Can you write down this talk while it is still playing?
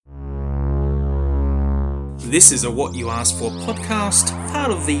This is a What You Asked For podcast,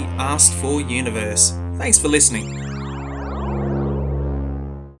 part of the Asked For universe. Thanks for listening.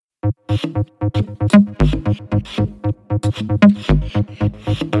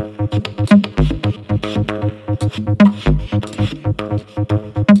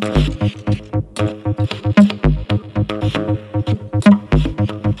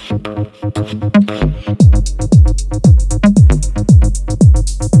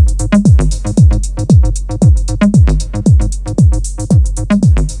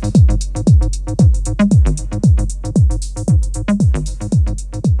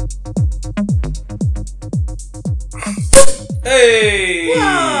 Hey!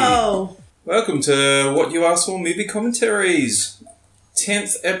 Whoa! Welcome to What You Asked For movie commentaries.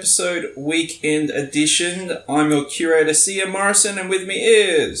 10th episode, weekend edition. I'm your Q-rator, Sia Morrison, and with me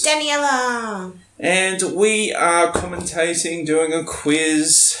is... Daniella! And we are commentating, doing a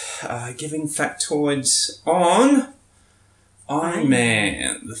quiz, giving factoids on Iron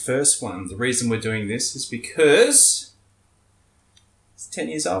Man, the first one. The reason we're doing this is because it's 10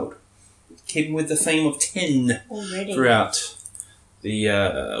 years old. Keeping with the theme of 10 Already. throughout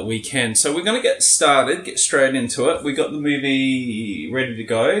the weekend. So we're going to get started, get straight into it. We got the movie ready to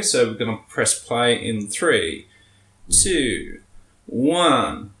go, so we're going to press play in 3, 2,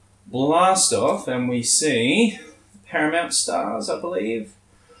 1. Blast off, and we see Paramount stars, I believe,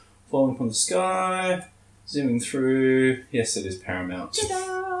 falling from the sky, zooming through. Yes, it is Paramount.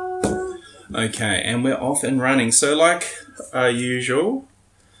 Ta-da! Okay, and we're off and running. So like usual,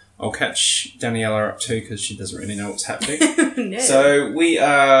 I'll catch Daniella up too because she doesn't really know what's happening. No. So we've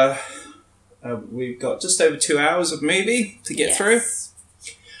got just over 2 hours of movie to get through.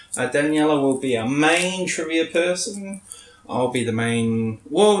 Daniella will be our main trivia person. I'll be the main...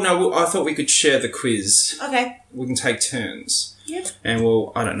 Well, no, I thought we could share the quiz. Okay. We can take turns. Yep. And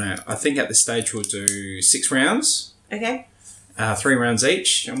I don't know, I think at this stage we'll do 6 rounds. Okay. 3 rounds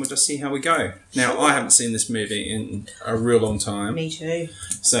each, and we'll just see how we go. Now, I haven't seen this movie in a real long time. Me too.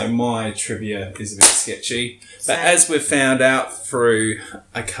 So my trivia is a bit sketchy. But Same. as we've found out through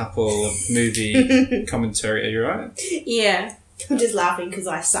a couple of movie commentary... Are you right? Yeah. I'm just laughing because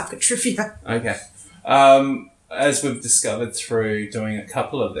I suck at trivia. Okay. As we've discovered through doing a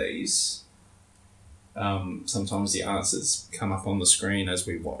couple of these, sometimes the answers come up on the screen as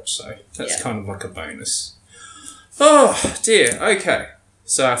we watch, so that's kind of like a bonus. Oh, dear. Okay.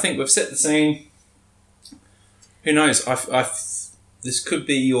 So I think we've set the scene. Who knows? This could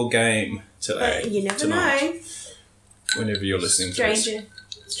be your game today. But you never tonight, know. Whenever you're listening to this.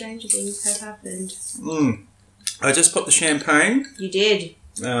 Stranger things have happened. I just popped the champagne. You did.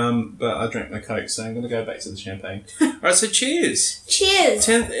 But I drank my Coke, so I'm going to go back to the champagne. Alright, so cheers. Cheers.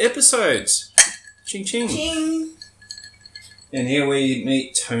 10th episodes. Ching ching. Ching. And here we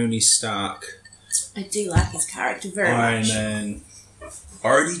meet Tony Stark. I do like his character very Iron much. Man.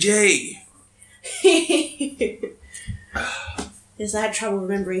 RDJ. Because I had trouble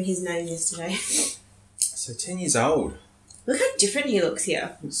remembering his name yesterday. So 10 years old. Look how different he looks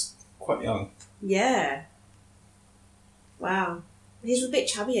here. He's quite young. Yeah. Wow. He's a bit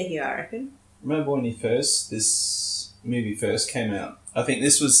chubbier here, I reckon. Remember when this movie first came out? I think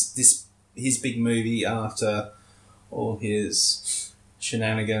this was his big movie after all his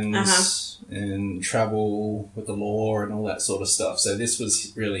shenanigans and travel with the law and all that sort of stuff. So this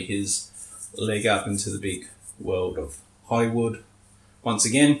was really his leg up into the big world of Hollywood. Once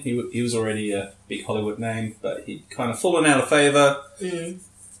again, he was already a big Hollywood name, but he'd kind of fallen out of favour.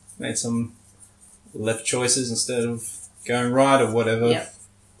 Made some left choices instead of going right or whatever. Yep.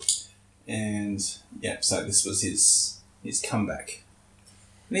 And so this was his comeback.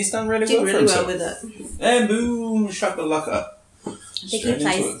 And he's done really Did well really for well himself. with it. And boom, shakalaka. I think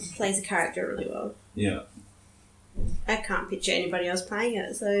he plays a character really well. Yeah. I can't picture anybody else playing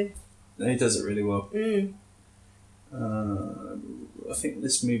it, so... He does it really well. I think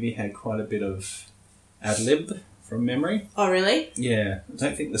this movie had quite a bit of ad-lib from memory. Oh, really? Yeah. I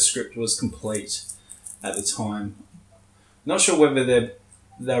don't think the script was complete at the time. Not sure whether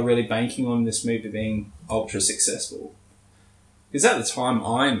they're really banking on this movie being ultra successful. Because at the time,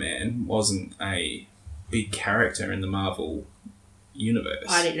 Iron Man wasn't a big character in the Marvel universe.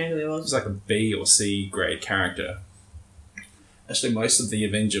 I didn't know who he It was. was like a B or C grade character. Actually, most of the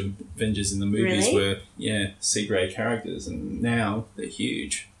Avengers in the movies were, C grade characters, and now they're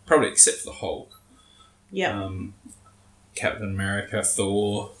huge. Probably except for the Hulk. Yeah. Captain America,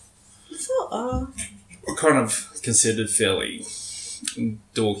 Thor. I thought, Were kind of considered fairly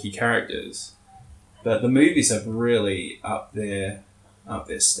dorky characters. But the movies have really upped their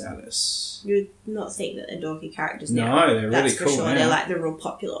status. you would not think that they're dorky characters No, now. they're really That's for cool sure. now. They're like the real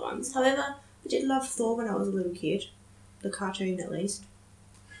popular ones. However, I did love Thor when I was a little kid. The cartoon, at least.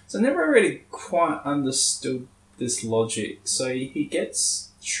 So I never really quite understood this logic. So he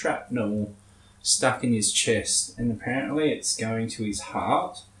gets shrapnel stuck in his chest, and apparently it's going to his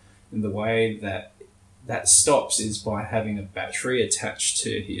heart. And the way that stops is by having a battery attached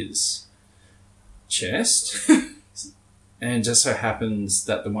to his chest. And just so happens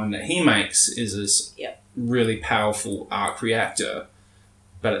that the one that he makes is this really powerful arc reactor,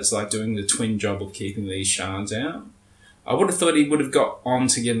 but it's like doing the twin job of keeping these shards out. I would have thought he would have got on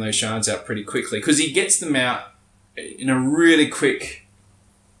to getting those shards out pretty quickly, because he gets them out in a really quick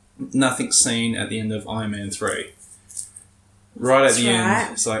nothing scene at the end of Iron Man 3. Right at the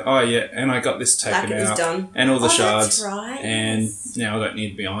end, it's like, oh yeah, and I got this taken out, done. And all the shards, that's right. And now I don't need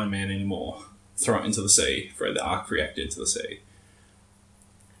to be Iron Man anymore. Throw it into the sea, throw the arc reactor into the sea.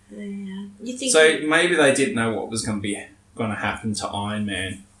 Yeah. You think so maybe they didn't know what was going to happen to Iron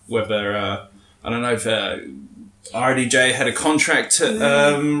Man. Whether I don't know if RDJ had a contract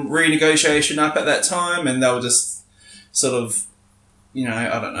renegotiation up at that time, and they were just sort of,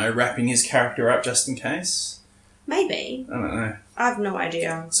 I don't know, wrapping his character up just in case. Maybe. I don't know. I have no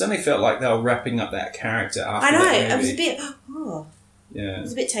idea. It certainly felt like they were wrapping up that character after I know. that movie. I was a bit... Yeah. I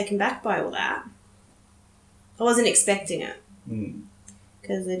was a bit taken back by all that. I wasn't expecting it.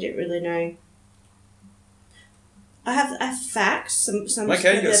 Because I didn't really know. I have facts. Some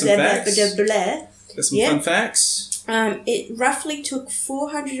okay, you got some facts. Got some fun facts. It roughly took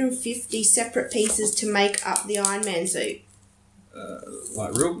 450 separate pieces to make up the Iron Man suit.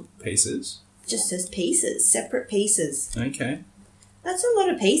 Like real pieces? Just says pieces. Separate pieces. Okay. That's a lot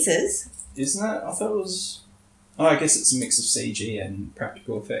of pieces. Isn't it? I thought it was... Oh, I guess it's a mix of CG and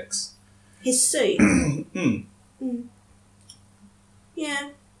practical effects. His suit. Yeah.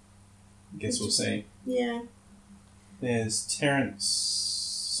 I guess we'll see. Yeah. There's Terrence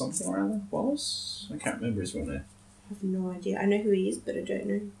something or other. Wallace? I can't remember his real name. I have no idea. I know who he is, but I don't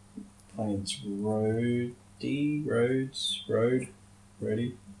know. Plains Rhodey.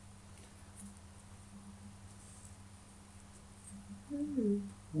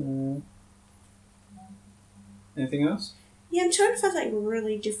 Anything else? Yeah, I'm trying to find something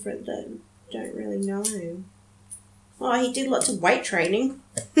really different that I don't really know. Oh, he did lots of weight training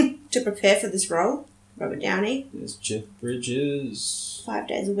to prepare for this role. Robert Downey. There's Jeff Bridges. 5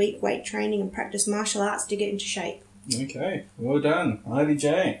 days a week, weight training and practice martial arts to get into shape. Okay, well done.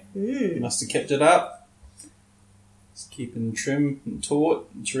 IDJ. Must have kept it up. It's keeping trim and taut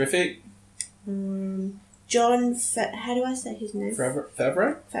and terrific. John, how do I say his name?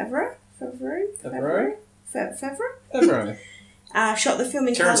 Favreau. Shot the film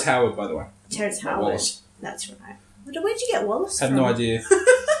in Terrence Howard, by the way. Terrence Howard. Wallace. That's right. Where'd you get Wallace from? Have no idea.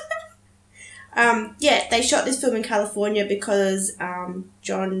 Yeah, they shot this film in California because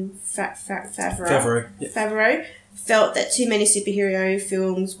John Favreau felt that too many superhero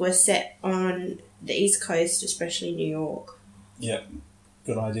films were set on the East Coast, especially New York. Yep.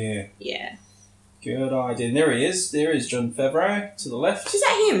 Good idea. Yeah. Good idea. And there he is. There is John Favreau to the left. Is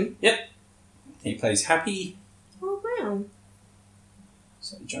that him? Yep. He plays Happy. Oh, wow.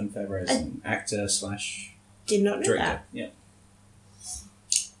 So John Favreau is an actor / did not know director. that. Yep.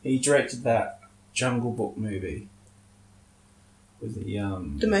 He directed that Jungle Book movie with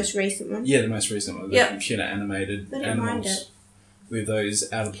the most recent one. Yeah, the most recent one. The computer animated animals with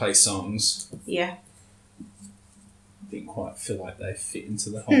those out of place songs. Yeah. Didn't quite feel like they fit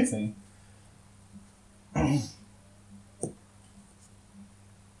into the whole thing.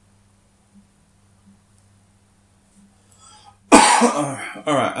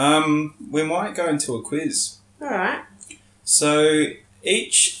 Alright, we might go into a quiz. Alright. So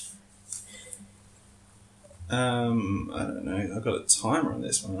each I don't know, I've got a timer on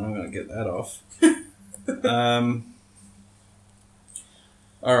this one, I'm gonna get that off.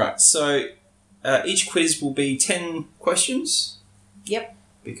 Alright, so each quiz will be 10 questions. Yep.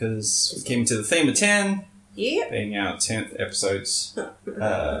 Because we came to the theme of 10. Yep. Being our 10th episode's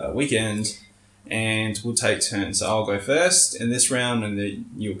weekend. And we'll take turns. So I'll go first in this round and then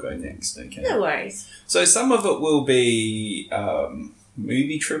you'll go next, okay? No worries. So some of it will be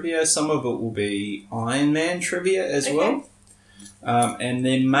movie trivia. Some of it will be Iron Man trivia as well. And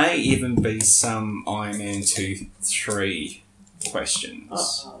there may even be some Iron Man 2-3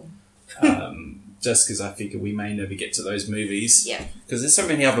 questions. Just because I figure we may never get to those movies. Yeah. Because there's so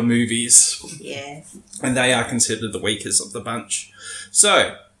many other movies. Yeah. And they are considered the weakest of the bunch.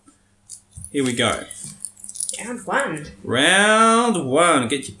 So, here we go. Round one.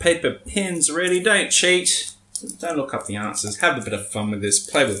 Get your paper, pens ready. Don't cheat. Don't look up the answers. Have a bit of fun with this.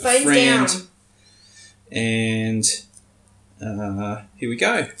 Play with a friend. Down. And here we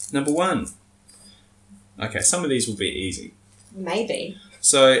go. Number one. Okay, some of these will be easy. Maybe.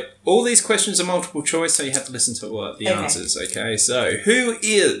 So, all these questions are multiple choice, so you have to listen to the answers, okay? So, who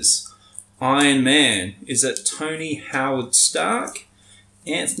is Iron Man? Is it Tony Howard Stark,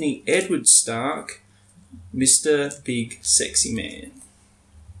 Anthony Edward Stark, Mr. Big Sexy Man?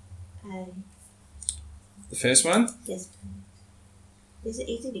 The first one? Yes. Is it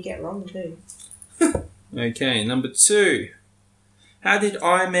easy to get wrong too? Okay, number 2. How did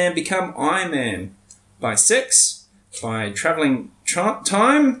Iron Man become Iron Man? By sex? By travelling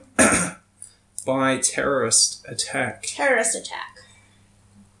time? By terrorist attack? Terrorist attack.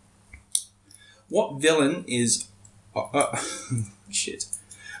 What villain is... shit.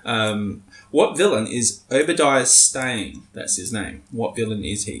 What villain is Obadiah Stane? That's his name. What villain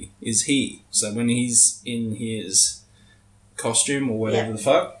is he? So when he's in his costume or whatever the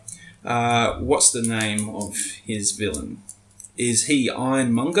fuck, what's the name of his villain? Is he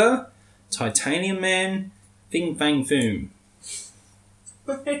Ironmonger, Titanium Man, Fing Fang Foom?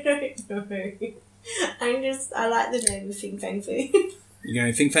 I don't know. I like the name of Fing Fang Foom. You're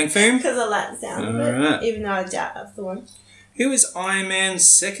going Fing Fang Foom? Because I like the sound of it, Right. even though I doubt that's the one. Who is Iron Man's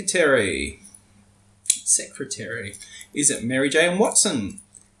secretary? Is it Mary Jane Watson?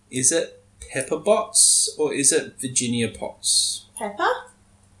 Is it Pepper Potts? Or is it Virginia Potts? Pepper?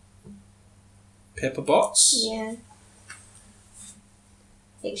 Pepper Potts? Yeah.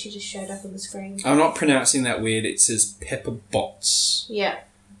 I think she just showed up on the screen. I'm not pronouncing that weird. It says Pepper Potts. Yeah.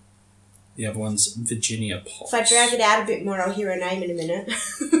 The other one's Virginia Potts. If I drag it out a bit more, I'll hear her name in a minute.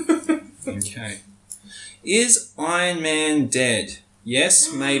 Okay. Is Iron Man dead?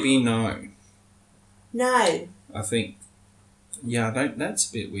 Yes, maybe, no. No. I think... Yeah, that's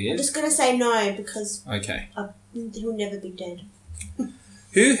a bit I'm weird. just going to say no because Okay. he'll never be dead.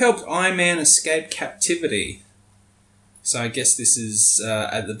 Who helped Iron Man escape captivity? So I guess this is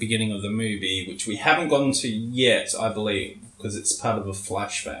at the beginning of the movie, which we haven't gotten to yet, I believe, because it's part of a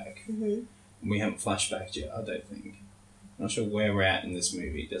flashback. Mm-hmm. We haven't flashbacked yet, I don't think. I'm not sure where we're at in this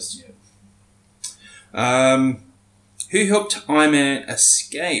movie just yet. Who helped Iron Man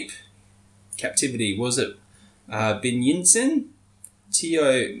escape captivity? Was it Ben Yinsen,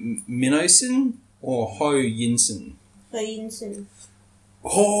 Teo Minosin, or Ho Yinsen? Ho Yinsen.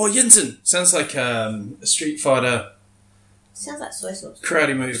 Oh, Yinsen! Sounds like a Street Fighter... Sounds like soy sauce.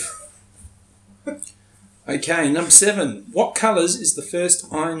 Karate move. Okay, number 7. What colours is the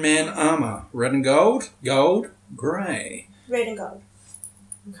first Iron Man armour? Red and gold? Gold? Grey? Red and gold.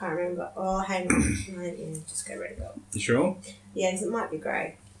 I can't remember. Oh, hang on. Yeah, just go red and gold. You sure? Yeah, because it might be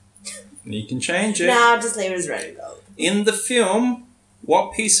grey. You can change it. No, I'll just leave it as red and gold. In the film,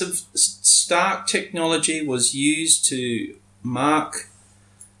 what piece of Stark technology was used to mark...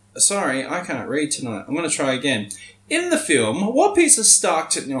 Sorry, I can't read tonight. I'm going to try again. In the film, what piece of Stark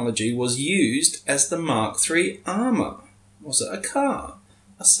technology was used as the Mark III armour? Was it a car,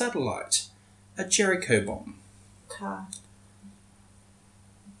 a satellite, a Jericho bomb? Car.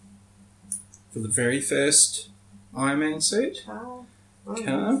 For the very first Iron Man suit? Car.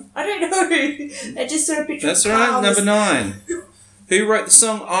 Car? I don't know. I just saw a picture That's of right, cars. number 9. Who wrote the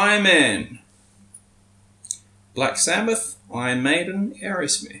song Iron Man? Black Sabbath, Iron Maiden,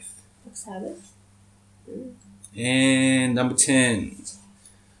 Aerosmith. Black Sabbath. And number 10.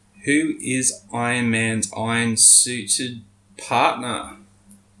 Who is Iron Man's iron-suited partner?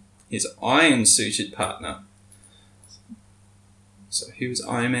 His iron-suited partner. So who is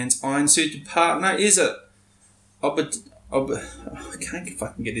Iron Man's iron-suited partner? Is it I can't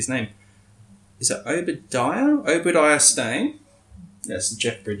fucking get his name. Is it Obadiah? Obadiah Stane? That's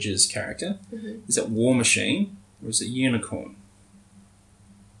Jeff Bridges' character. Mm-hmm. Is it War Machine? Or is it Unicorn?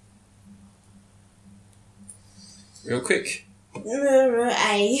 Real quick.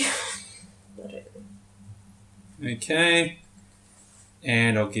 A. Okay.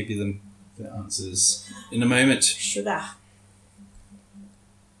 And I'll give you the answers in a moment. Sugar.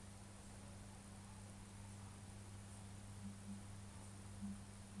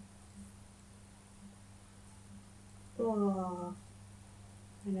 Oh,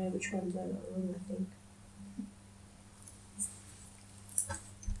 I know which ones I got wrong, I think.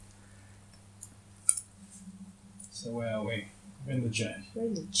 So where are we? We're in the jet. We're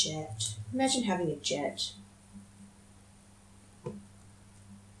in the jet. Imagine having a jet.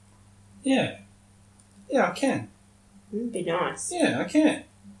 Yeah. Yeah, I can. It'd be nice. Yeah, I can.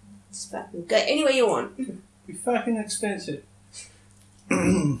 Just fucking go anywhere you want. Be fucking expensive.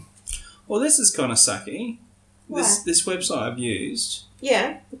 Well, this is kind of sucky. Why? This website I've used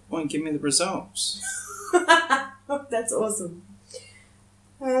Yeah. won't give me the results. That's awesome.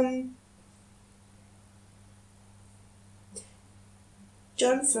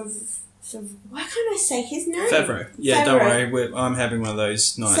 John Why can't I say his name? Favreau. Yeah, don't worry. I'm having one of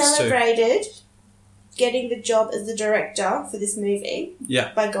those nights celebrated getting the job as the director for this movie.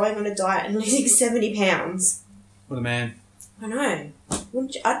 Yeah. By going on a diet and losing 70 pounds. What a man. I know.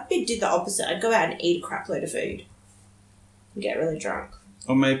 I'd do the opposite. I'd go out and eat a crap load of food. And get really drunk.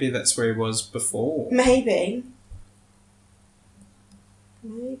 Or maybe that's where he was before. Maybe.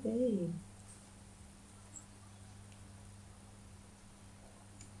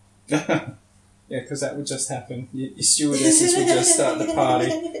 Yeah, because that would just happen. Your stewardesses would just start the party.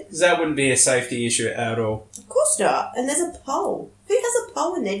 Because that wouldn't be a safety issue at all. Of course not. And there's a pole. Who has a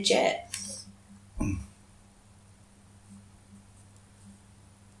pole in their jet?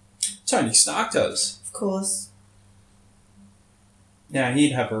 Tony Stark does. Of course. Now,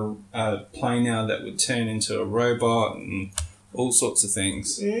 he'd have a plane now that would turn into a robot and all sorts of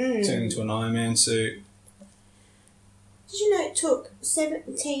things. Turn into an Iron Man suit. Did you know it took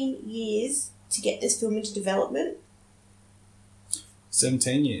 17 years to get this film into development?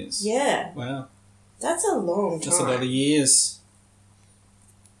 17 years? Yeah. Wow. That's a long time. Just a lot of years.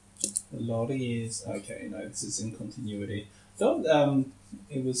 A lot of years. Okay, no, this is in continuity. I thought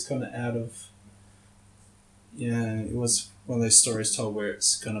it was kind of out of... Yeah, it was one of those stories told where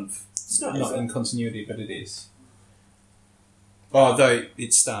it's kind of it's not in continuity, but it is. Oh, though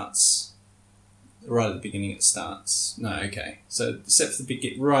it starts... Right at the beginning it starts. No, okay. So, except for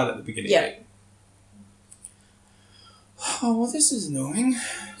right at the beginning. Yeah. Oh, well, this is annoying.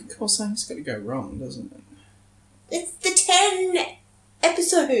 Of course, it's got to go wrong, doesn't it? It's the 10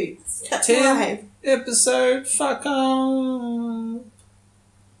 episodes. That's 10 why. episode, fuck up.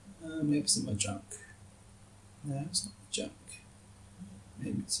 Maybe it's in my junk. No, it's not junk.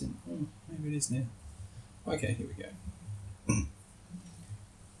 Maybe it's in... Oh, maybe it is now. Okay, here we go.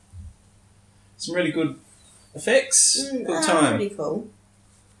 Some really good effects. Good time. Pretty cool.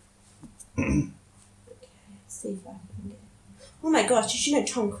 Okay, see if I can get... Oh my gosh, did you know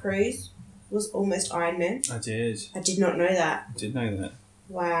Tom Cruise was almost Iron Man? I did. I did not know that. I did know that.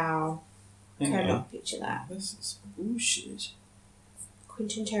 Wow. Hang on. Cannot picture that. This is bullshit.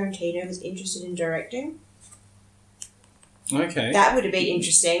 Quentin Tarantino was interested in directing. Okay. That would have been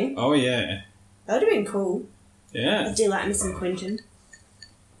interesting. Oh, yeah. That would have been cool. Yeah. I do like me some Quentin.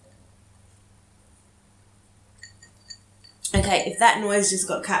 Okay, if that noise just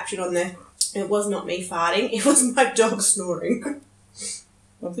got captured on there, it was not me farting, it was my dog snoring.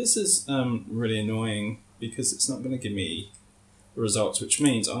 Well, this is really annoying because it's not going to give me the results, which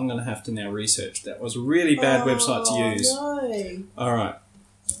means I'm going to have to now research. That was a really bad website to use. No. All right.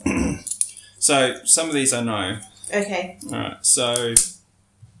 So, some of these I know. Okay. All right, so...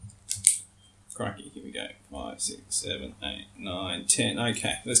 Crikey, here we go. 5, 6, 7, 8, 9, 10.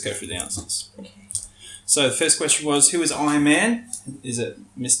 Okay, let's go through the answers. Okay. So the first question was, who is Iron Man? Is it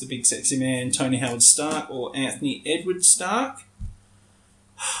Mr. Big Sexy Man, Tony Howard Stark, or Anthony Edward Stark?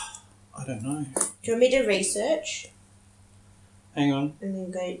 I don't know. Do you want me to research? Hang on. And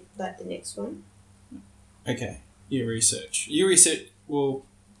then go like the next one? Okay, you research. Well,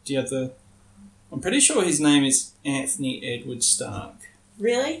 do you have the... I'm pretty sure his name is Anthony Edward Stark.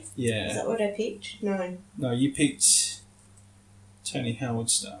 Really? Yeah. Is that what I picked? No. No, you picked Tony Howard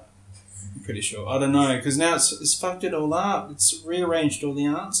Stark. I'm pretty sure. I don't know, because now it's fucked it all up. It's rearranged all the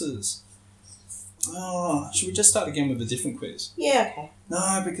answers. Oh, should we just start again with a different quiz? Yeah, okay.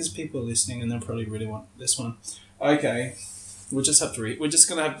 No, because people are listening and they'll probably really want this one. Okay. We'll just have to we're just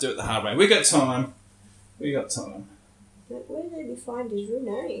going to have to do it the hard way. We got time. But where did he find his real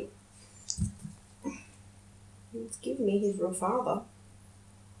name? He's giving me his real father.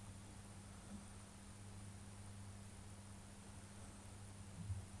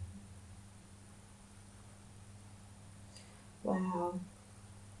 Wow.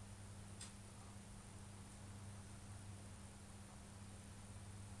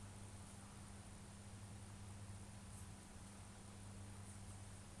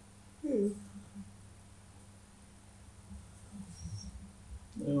 Oh,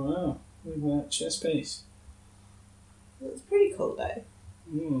 wow. Look at that chess piece. That's pretty cool, though.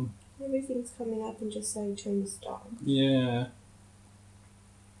 Mm. Everything's coming up and just saying Tony Stark. Yeah.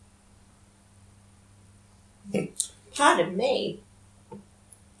 Pardon me.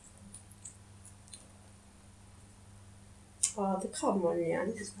 Oh, come on now.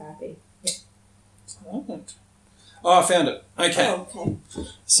 This is crappy. Oh, I found it. Okay. Oh, okay.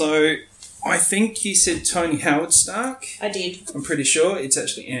 So, I think you said Tony Howard Stark. I did. I'm pretty sure it's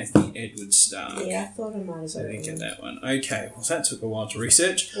actually Anthony Edward Stark. Yeah, I thought I might have. So I didn't get that one. Okay, well that took a while to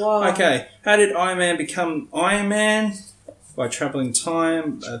research. Wow. Okay, how did Iron Man become Iron Man? By travelling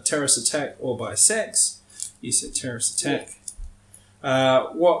time, a terrorist attack, or by sex? You said terrorist attack.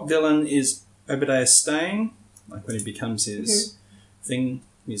 What villain is Obadiah Stane? Like when he becomes his thing,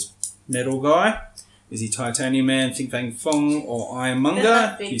 his metal guy. Is he Titanium Man, Think Fang Fong, or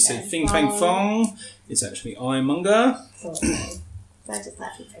Ironmonger? If you said Think Fang Fong, it's actually Ironmonger.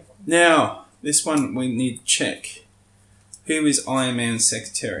 Now, this one we need to check. Who is Iron Man's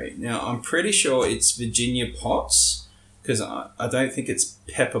secretary? Now, I'm pretty sure it's Virginia Potts, because I don't think it's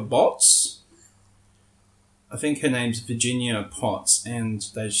Pepper Potts. I think her name's Virginia Potts, and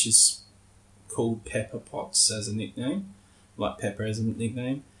she's called Pepper Potts as a nickname, like Pepper as a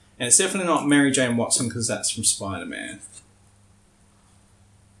nickname. And it's definitely not Mary Jane Watson, because that's from Spider-Man.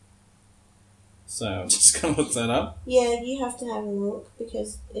 So I'm just going to look that up. Yeah, you have to have a look,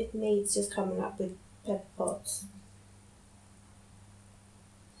 because it needs just coming up with Pepper Potts.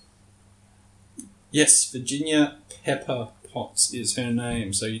 Yes, Virginia Pepper Potts is her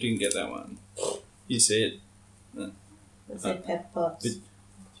name, so you didn't get that one. You said... I said Pepper Potts.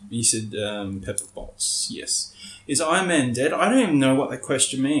 You said Pepper Potts, yes. Is Iron Man dead? I don't even know what that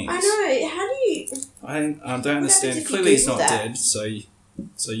question means. I know, how do you... I don't understand. Clearly he's not dead, so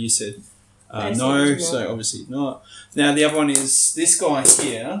you said no, so obviously not. Now the other one is, this guy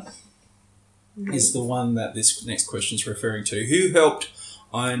here is the one that this next question is referring to. Who helped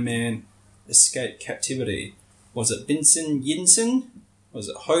Iron Man escape captivity? Was it Vincent Yinsen? Was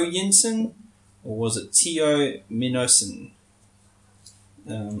it Ho Yinsen? Or was it Tio Minosen?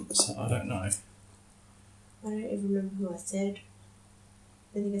 So I don't know. I don't even remember who I said.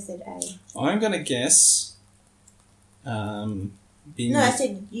 I think I said A. I'm going to guess... No, I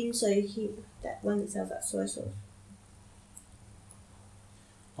said Yinso, that one that sells that soy sauce.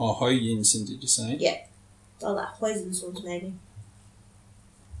 Oh, Ho Yinsen, did you say? Yeah. Oh, that poison sauce, maybe.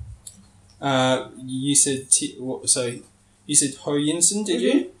 You said... So, you said Ho Yinsen, did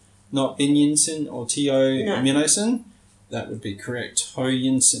you? Not Bin Yinsen or Tio Minosen? That would be correct. Ho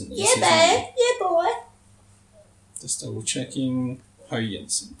Yinsen. Yeah, babe. Yeah, boy. Just double checking. Ho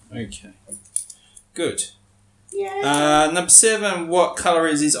Yinsen. Okay. Good. Yeah. Number 7. What colour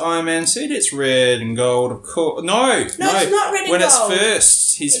is his Iron Man suit? It's red and gold, of course. No, it's not red and when gold. When it's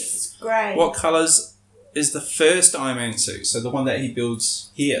first, it's grey. What colours is the first Iron Man suit? So the one that he builds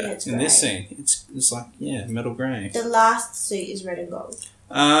here in this scene. It's like metal grey. The last suit is red and gold.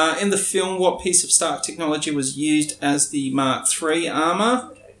 In the film, what piece of Stark technology was used as the Mark III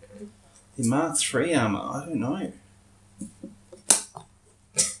armour? The Mark III armour? I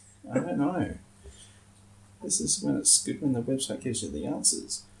don't know. This is when it's good when the website gives you the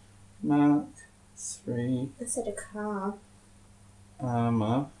answers. Mark III... I said a car.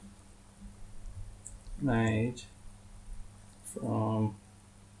 Armour made from...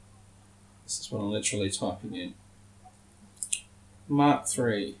 This is what I'm literally typing in. Mark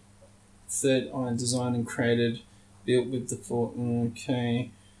III, third iron designed and created, built with the fort.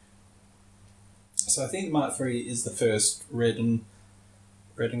 Okay. So I think Mark III is the first red and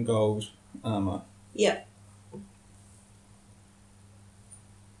gold armour. Yep.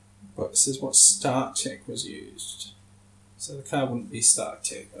 But it says what Stark tech was used. So the car wouldn't be Stark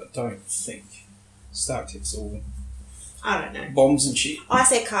tech, I don't think. Stark tech's all... I don't know. Bombs and shit. I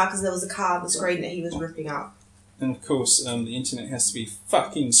said car because there was a car on the screen that he was ripping up. And of course, the internet has to be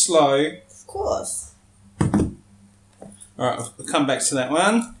fucking slow. Of course. Alright, I'll come back to that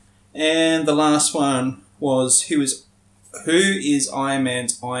one. And the last one was who is Iron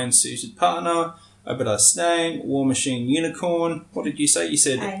Man's iron-suited partner? Obadiah Stane, War Machine Unicorn. What did you say? You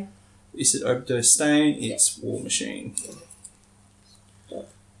said A. You said Obadiah Stane, it's War Machine. Yep.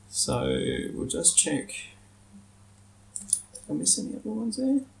 So we'll just check. Did I miss any other ones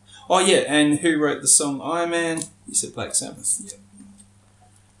there? Oh yeah, and who wrote the song Iron Man? You said Black Sabbath. Yep.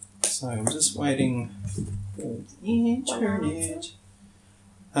 So I'm just waiting for the internet.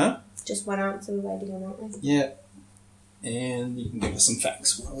 Huh? Just one answer we're waiting on, aren't we? Yeah. And you can give us some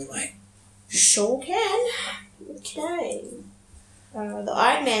facts while we wait. Sure can. Okay. The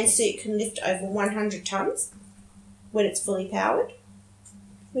Iron Man suit can lift over 100 tons when it's fully powered,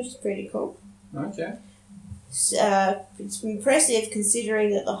 which is pretty cool. Okay. It's impressive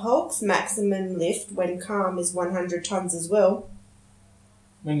considering that the Hulk's maximum lift when calm is 100 tons as well.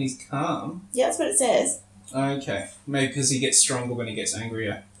 When he's calm? Yeah, that's what it says. Okay. Maybe because he gets stronger when he gets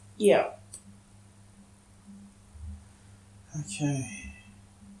angrier. Yeah. Okay.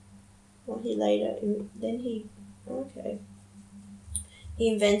 Well, he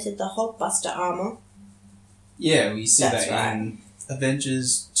invented the Hulkbuster armor. Yeah, we see That's that in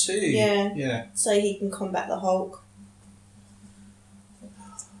Avengers 2. Yeah. Yeah. So he can combat the Hulk.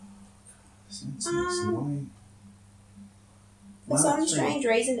 That's annoying. For some strange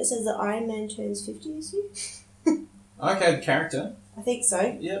reason, it says that Iron Man turns 50 this year. Okay, the character. I think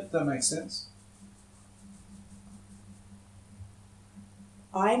so. Yep, that makes sense.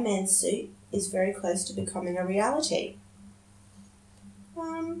 Iron Man's suit is very close to becoming a reality.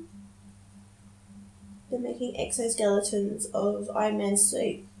 They're making exoskeletons of Iron Man's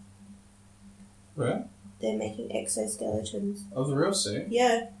suit. Where? They're making exoskeletons. Of the real suit?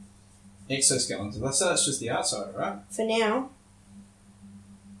 Yeah. Exoskeletons. That's just the outside, right? For now.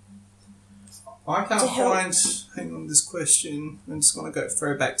 I can't find... Hang on, this question. I'm just going to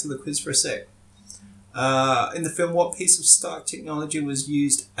throw back to the quiz for a sec. In the film, what piece of Stark technology was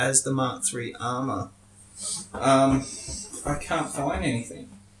used as the Mark III armour? I can't find anything.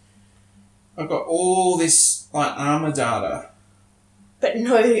 I've got all this armour data. But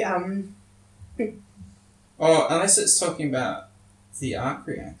no, Oh, unless it's talking about the arc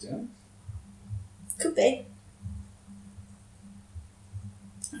reactor. Could be.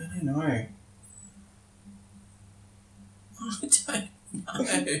 I don't know. I don't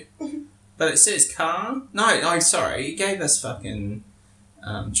know. But it says car. No, sorry. It gave us fucking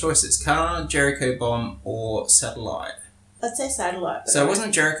choices. Car, Jericho bomb, or satellite. I'd say satellite. So it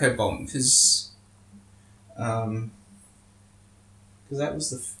wasn't Jericho bomb because that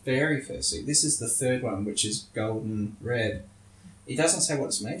was the very first suit. This is the third one, which is golden red. It doesn't say what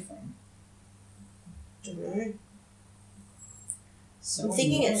it's made from. Don't know. So I'm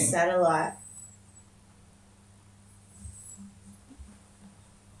thinking it's satellite.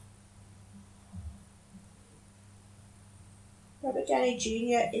 Robert Downey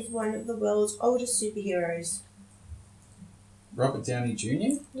Jr. is one of the world's oldest superheroes. Robert Downey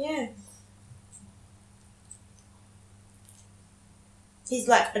Jr.? Yeah. He's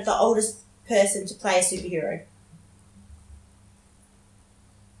like the oldest person to play a superhero.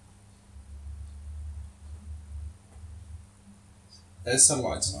 There's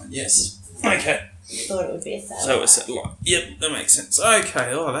satellite design, yes. Okay. Thought it would be a satellite. So it's satellite. Yep, that makes sense.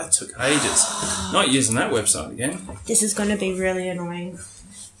 Okay, oh, that took ages. Not using that website again. This is going to be really annoying.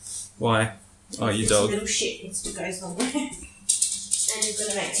 Why? Oh, your this dog. Little shit needs to go somewhere. And he's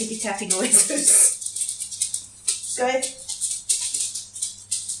going to make tippy tappy noises. Go ahead.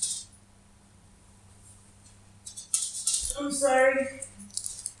 I'm sorry.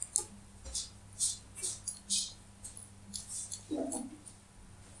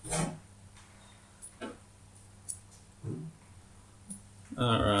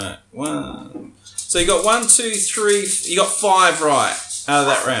 Alright, one. So you got 1, 2, 3, you got 5 right out of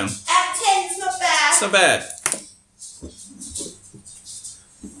that round. Out of 10, it's not bad. It's not bad.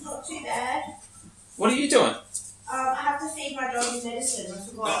 Not too bad. What are you doing? I have to feed my dog his medicine. I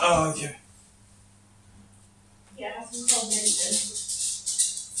forgot. Oh, okay. Yeah, I have some cold medicine.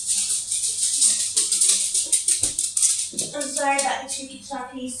 I'm sorry about the chicky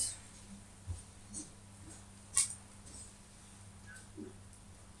tuckies.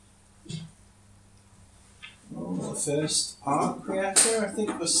 Oh, the first arc reactor, I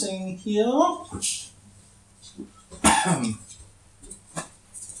think we're seeing here. Oh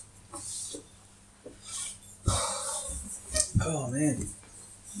man,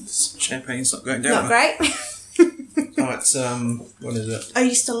 this champagne's not going down. Not great. Oh, it's what is it? I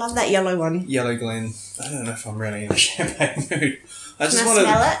used to love that yellow one. Yellow Glen. I don't know if I'm really in a champagne mood. I Can I smell it?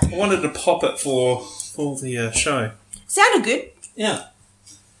 I wanted to pop it for the show. Sounded good. Yeah.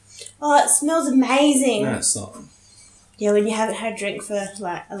 Oh, it smells amazing. No, it's not. Yeah, when you haven't had a drink for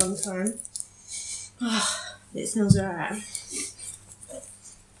like a long time. Oh, it smells alright.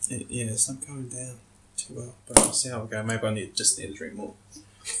 Yeah, it's not going down too well, but we'll see how we go. Maybe I just need to drink more.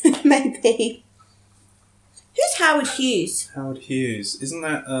 Maybe. Who's Howard Hughes? Howard Hughes. Isn't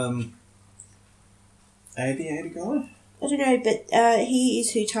that aviator guy? I don't know, but he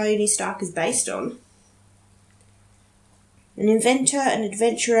is who Tony Stark is based on. An inventor, an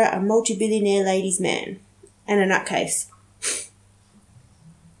adventurer, a multi-billionaire ladies' man. And a nutcase.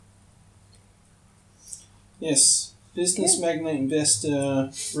 Yes. Business magnate,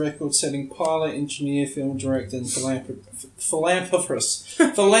 investor, record-setting pilot, engineer, film director, and philanthropist.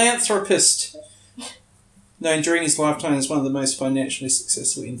 Known during his lifetime as one of the most financially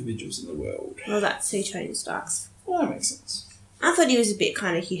successful individuals in the world. Well, that's who Tony Stark's. Well, that makes sense. I thought he was a bit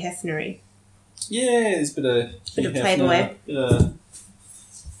kind of Hugh Hefner-y. Yeah, there's a bit of Playboy. Bit of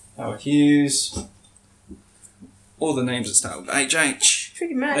Howard Hughes. All the names that start with HH.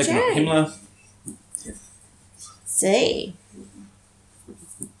 Pretty much, Maybe not Himmler. See.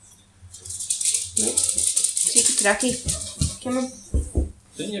 Cheeky Come on.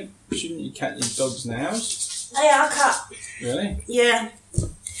 Shouldn't you cut your dog's nails? They are cut. Really? Yeah.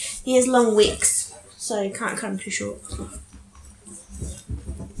 He has long wicks, so you can't cut them too short.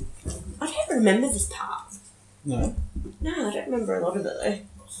 I don't remember this part. No. No, I don't remember a lot of it though.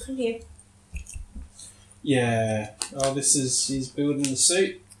 Come here. Yeah. Oh, he's building the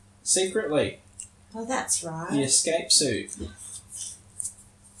suit secretly. Oh, that's right. The escape suit. Let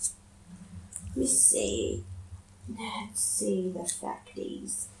me see. Let's see the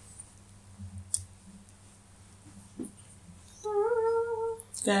facties.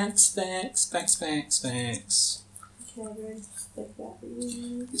 Facts. Okay,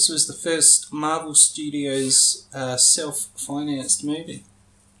 This was the first Marvel Studios self-financed movie.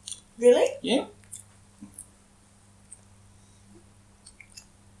 Really? Yeah.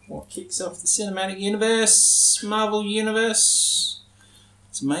 What kicks off the cinematic universe, Marvel Universe?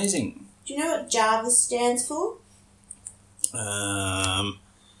 It's amazing. Do you know what Jarvis stands for?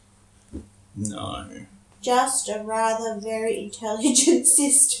 No. Just a rather very intelligent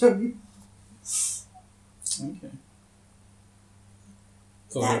system. Okay.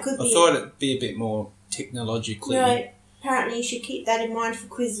 That I could be thought it'd be a bit more technologically. No, apparently you should keep that in mind for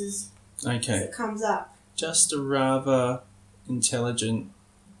quizzes. Okay. As it comes up. Just a rather intelligent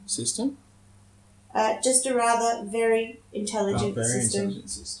system? Just a rather very intelligent system. Intelligent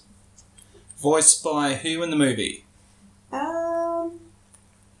system. Voiced by who in the movie?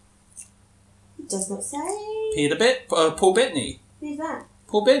 It does not say. Paul Bettany. Who's that?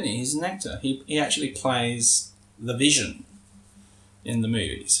 Paul Bettany, he's an actor. He actually plays the Vision in the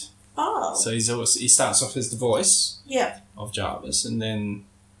movies. Oh. So he starts off as the voice of Jarvis, and then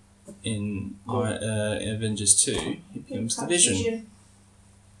in Avengers 2 he becomes the Vision.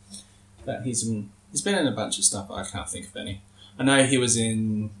 But he's been in a bunch of stuff. I can't think of any. I know he was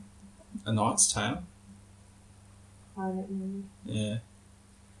in A Knight's Tale. I don't know. Yeah.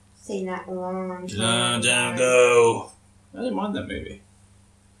 Seen that a long time ago. I didn't mind that movie.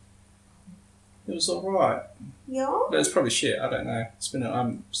 It was alright. Yeah? But it's probably shit, I don't know. I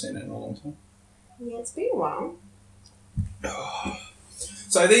haven't seen it in a long time. Yeah, it's been a while.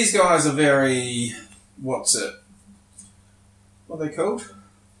 So these guys are very... What are they called?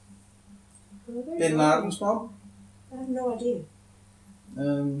 Bin Laden's mob? I have no idea.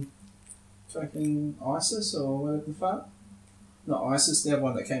 Fucking ISIS or whatever the fuck? Not ISIS, the other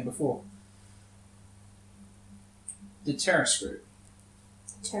one that came before. The terrorist group.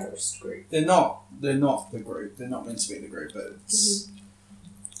 Terrorist group. They're not the group. They're not meant to be the group, but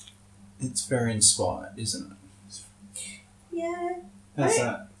it's very inspired, isn't it? Yeah.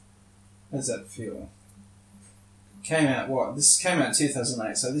 How's that feel? Came out what? This came out in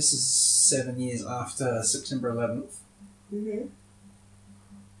 2008, so this is 7 years after September 11th. Mhm.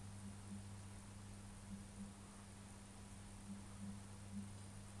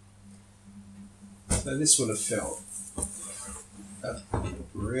 So this would have felt a bit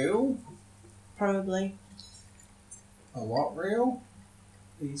real. Probably. A lot real.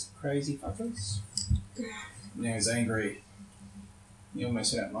 These crazy fuckers. Now he's angry. You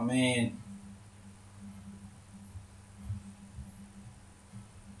almost hit my man.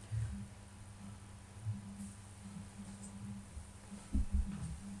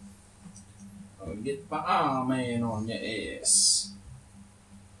 I'll get my man on your ass.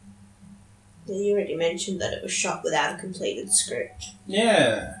 Yeah, you already mentioned that it was shot without a completed script.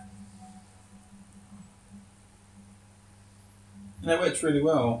 Yeah. And it worked really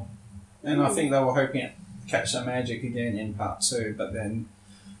well. And I think they were hoping to catch some magic again in part 2, but then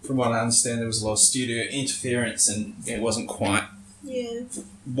from what I understand there was a lot of studio interference and it wasn't quite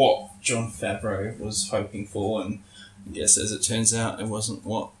what Jon Favreau was hoping for, and I guess as it turns out it wasn't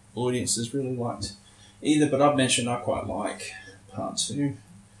what audiences really liked either, but I've mentioned I quite like part 2.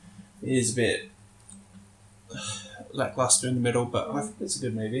 It is a bit lackluster in the middle, but I think it's a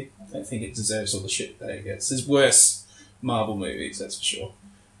good movie. I don't think it deserves all the shit that it gets. There's worse Marvel movies, that's for sure.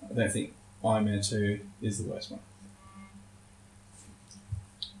 I don't think Iron Man 2 is the worst one.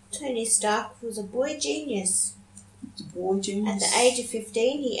 Tony Stark was a boy genius. Boy genius? At the age of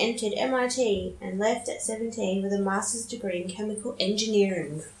 15, he entered MIT and left at 17 with a master's degree in chemical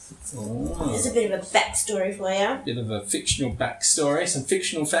engineering. Oh. There's a bit of a backstory for you. Bit of a fictional backstory, some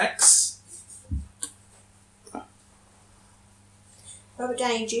fictional facts. Robert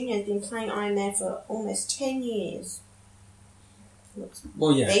Downey Jr. has been playing Iron Man for almost 10 years.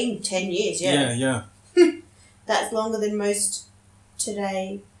 Well, yeah. It's been 10 years, yeah. Yeah. That's longer than most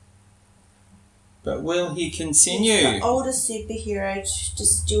today. But will he continue? He's the oldest superhero to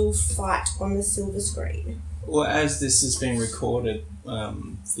still fight on the silver screen. Well, as this has been recorded,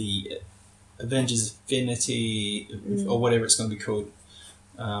 the Avengers Infinity, or whatever it's going to be called,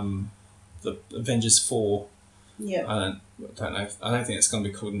 the Avengers 4. Yeah. I don't know. I don't think it's going to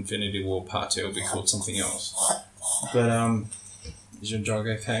be called Infinity War Part 2. It'll be called something else. But is your dog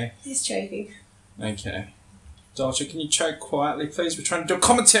okay? He's choking. Okay. Dolce, can you choke quietly, please? We're trying to do a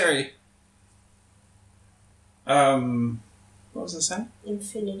commentary. What was I saying?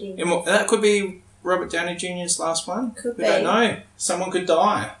 Infinity. That could be Robert Downey Jr.'s last one. Could we be. don't know. Someone could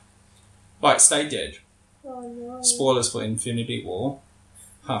die. Like, stay dead. Oh no. Spoilers for Infinity War.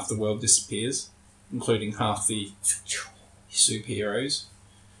 Half the world disappears, including half the superheroes.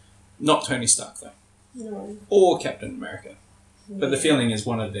 Not Tony Stark, though. No. Or Captain America. Yeah. But the feeling is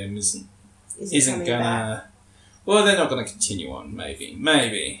one of them isn't gonna... Back? Well, they're not going to continue on, maybe.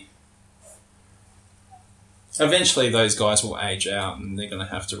 Maybe. Eventually, those guys will age out and they're going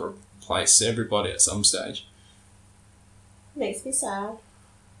to have to replace everybody at some stage. Makes me sad.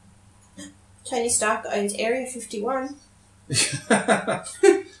 Tony Stark owns Area 51.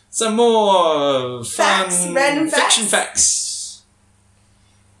 Some more fun random fiction facts.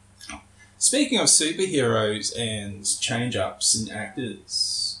 Speaking of superheroes and change-ups in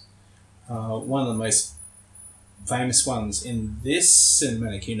actors, one of the most famous ones in this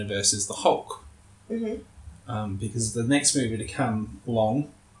cinematic universe is the Hulk. Mm-hmm. Because the next movie to come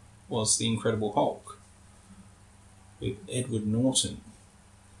along was The Incredible Hulk with Edward Norton,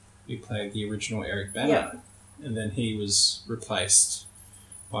 who played the original Eric Banner. Yep. And then he was replaced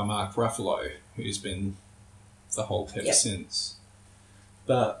by Mark Ruffalo, who's been the Hulk ever since.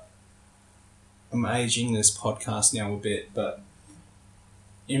 But I'm aging this podcast now a bit, but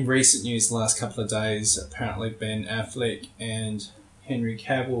in recent news, the last couple of days, apparently Ben Affleck and Henry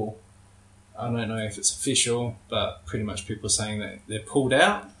Cavill, I don't know if it's official, but pretty much people are saying that they're pulled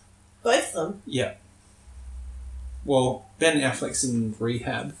out. Both of them? Yeah. Well, Ben Affleck's in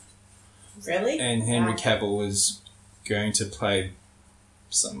rehab. Really? And Henry Cavill is going to play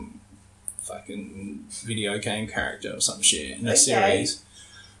some fucking video game character or some shit in a series.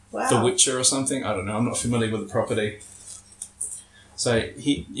 Wow. The Witcher or something. I don't know. I'm not familiar with the property. So,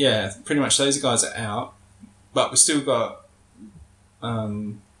 pretty much those guys are out. But we've still got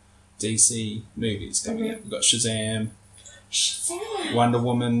DC movies coming up. We've got Shazam, Wonder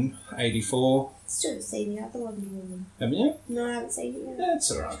Woman 84. Still haven't seen the other Wonder Woman. Haven't you? No, I haven't seen it yet. Yeah,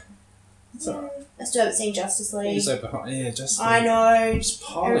 it's alright. It's alright. I still haven't seen Justice League. Justice League. I know. It's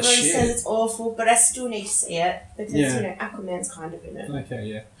pile of Everyone shit. says it's awful, but I still need to see it because, Aquaman's kind of in it. Okay,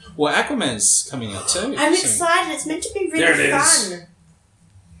 yeah. Well, Aquaman's coming out too. I'm excited. It's meant to be There really it is. fun.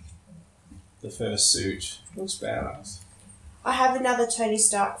 The first suit looks badass. I have another Tony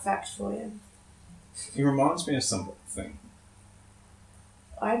Stark fact for you. He reminds me of something.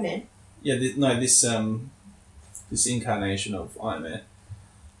 Iron Man. Yeah, this incarnation of Iron Man.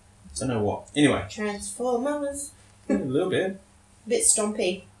 I don't know what. Anyway. Transformers. A little bit. A bit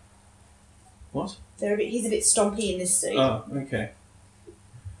stompy. What? He's a bit stompy in this suit. Oh, okay.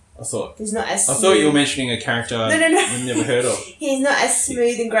 I thought you were mentioning a character I've never heard of. He's not as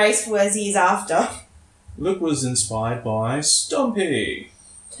smooth and graceful as he is after. Luke was inspired by Stompy.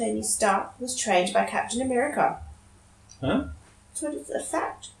 Tony Stark was trained by Captain America. Huh? That's what it's a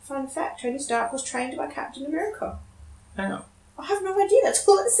fact. Fun fact. Tony Stark was trained by Captain America. How? I have no idea. That's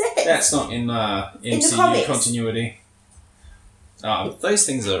all it says. That's not in MCU comics. continuity. Those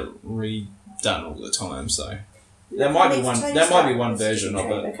things are redone all the time, so there might be one version of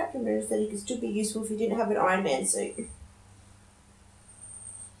it. Captain America said he could still be useful if he didn't have an Iron Man suit.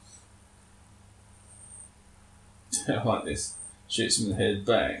 I like this. Shoots him in the head,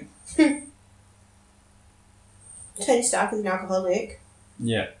 bang. Tony Stark is an alcoholic.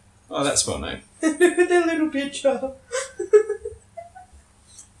 Yeah. Oh, that's well known. Look at that little picture.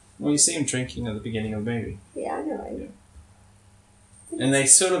 Well, you see him drinking at the beginning of the movie. Yeah, I know. Yeah. And they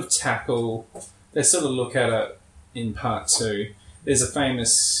sort of look at it in part 2. There's a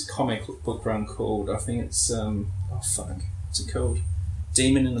famous comic book run called, I think it's, what's it called?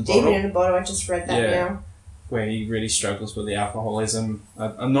 Demon in a Bottle. Demon in a Bottle, I just read that now. Where he really struggles with the alcoholism.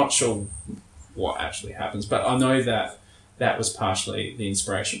 I'm not sure what actually happens, but I know that was partially the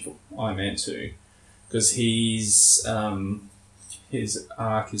inspiration for Iron Man 2, because his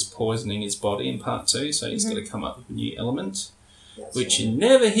arc is poisoning his body in part 2, so he's got to come up with a new element, which you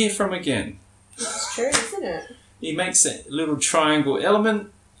never hear from again. That's true, isn't it? He makes a little triangle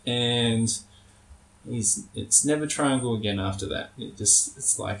element, and it's never triangle again after that.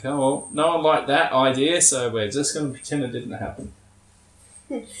 It's like, oh, well, no one liked that idea, so we're just going to pretend it didn't happen.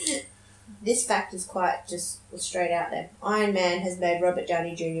 This fact is quite just straight out there. Iron Man has made Robert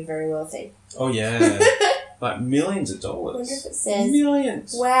Downey Jr. very wealthy. Oh, yeah. Like millions of dollars. I wonder if it says...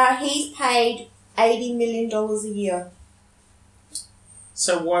 Millions. Wow, he's paid $80 million a year.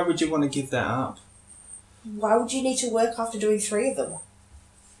 So why would you want to give that up? Why would you need to work after doing 3 of them?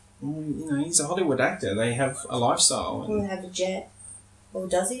 Well, he's a Hollywood actor. They have a lifestyle. Will he have a jet? Or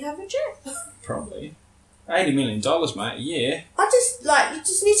does he have a jet? Probably. $80 million, mate, a year. You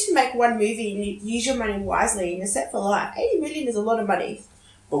just need to make one movie and you use your money wisely and you're set for life. 80 million is a lot of money.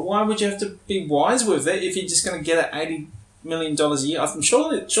 But why would you have to be wise with it if you're just going to get it $80 million a year? I'm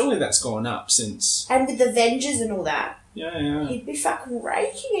surely that's gone up since... And with the Avengers and all that. Yeah. He'd be fucking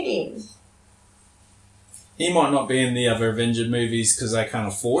raking it in. He might not be in the other Avenger movies because they can't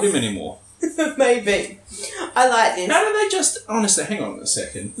afford him anymore. Maybe. I like this. How do they just... Honestly, hang on a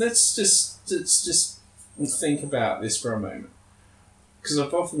second. Let's just think about this for a moment. Because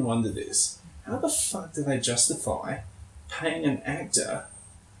I've often wondered this. How the fuck do they justify paying an actor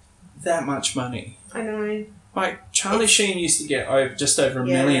that much money? I know. Like, Charlie Sheen used to get just over $1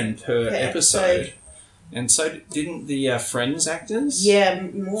 million per episode. And so didn't the Friends actors? Yeah,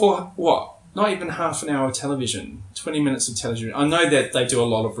 more. For what? Not even half an hour of television. 20 minutes of television. I know that they do a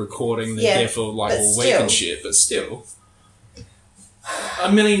lot of recording. They're there for like all week and shit. But still.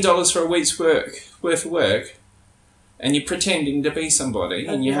 $1 million for a week's worth of work. And you're pretending to be somebody.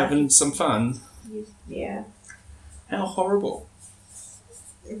 And you're having some fun. Yeah. How horrible.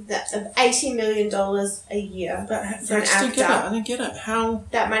 $80 million a year for an actor. I don't get it. How...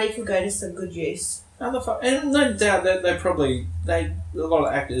 That money could go to some good use. How the fuck... And no doubt that a lot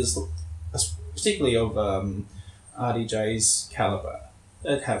of actors, particularly of RDJ's calibre,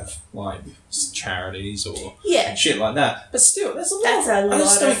 they'd have, like, charities or shit like that. But still, that's a lot. That's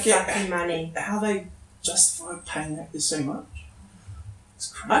a lot of get fucking money. How they justify paying actors so much. It's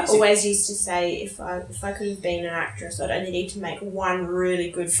crazy. I always used to say if I could have been an actress, I'd only need to make one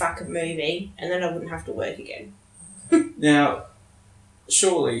really good fucking movie and then I wouldn't have to work again. Now,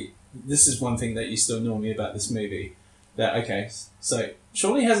 surely, this is one thing that you still know me about this movie. That, okay, so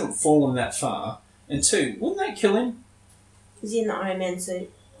surely he hasn't fallen that far. And two, wouldn't that kill him? Is he in the Iron Man suit?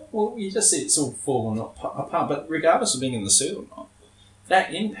 Well, you just see it's all fallen apart, but regardless of being in the suit or not,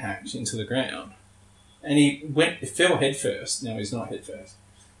 that impact into the ground, and he fell head first. Now he's not head first.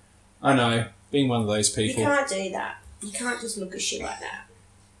 I know, being one of those people. You can't do that. You can't just look at shit like that.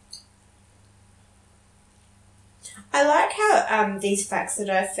 I like how these facts that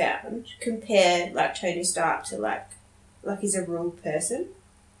I've found compare like Tony Stark to like he's a real person.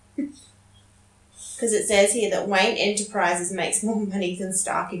 Because it says here that Wayne Enterprises makes more money than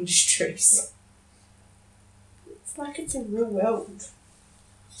Stark Industries. It's like it's a real world.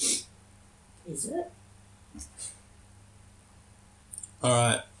 Is it?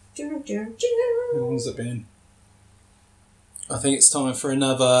 Alright. How long has it been? I think it's time for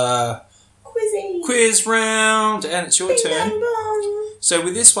another quiz round, and it's your turn. So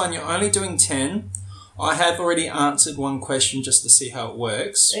with this one, you're only doing 10. I have already answered one question just to see how it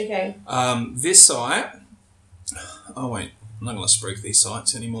works. Okay. This site... Oh, wait. I'm not going to spruik these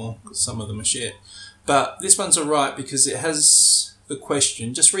sites anymore because some of them are shit. But this one's alright because it has the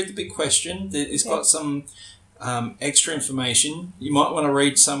question. Just read the big question. It's got some extra information. You might want to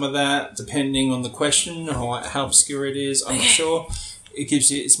read some of that depending on the question or how obscure it is. I'm not sure. It gives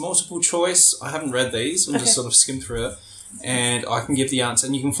you... It's multiple choice. I haven't read these. I'm just sort of skimmed through it. And I can give the answer,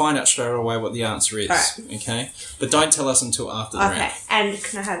 and you can find out straight away what the answer is. Right. Okay? But don't tell us until after the round. Okay, and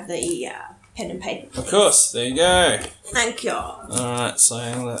can I have the pen and paper, please? Of course, there you go. Thank you. Alright, so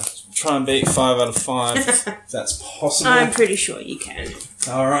I'm going to try and beat 5 out of 5, if that's possible. I'm pretty sure you can.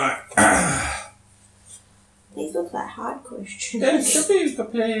 Alright. These look like hard questions.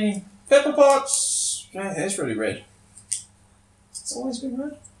 Pepper pots. My hair's really red. It's always been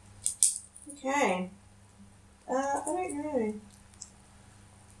red. Okay. I don't know.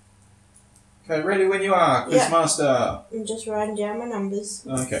 Okay, ready when you are, Quizmaster. I'm just writing down my numbers.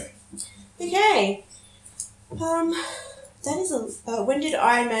 Okay. Okay. That is a... when did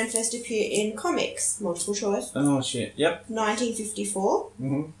Iron Man first appear in comics? Multiple choice. Oh, shit. Yep. 1954.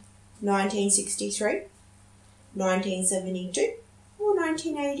 1963. 1972. Or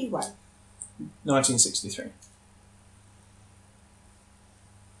 1981. 1963.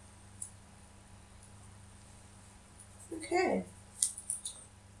 Okay.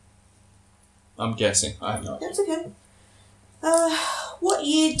 I'm guessing. I have no idea. That's okay. What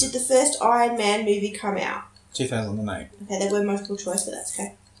year did the first Iron Man movie come out? 2008. Okay, there were multiple choice, but that's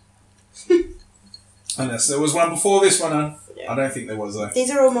okay. Unless there was one before this one, I don't think there was, though.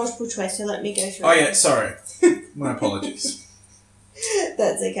 These are all multiple choice, so let me go through. Oh, yeah, sorry. My apologies.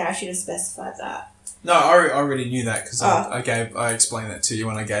 That's okay, I should have specified that. No, I already knew that because I explained that to you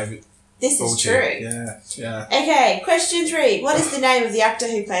when I gave it. This is true. Yeah. Okay, question 3. What is the name of the actor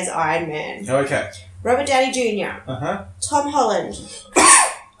who plays Iron Man? Okay. Robert Downey Jr. Tom Holland,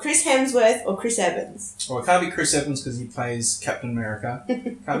 Chris Hemsworth, or Chris Evans? Well, it can't be Chris Evans because he plays Captain America.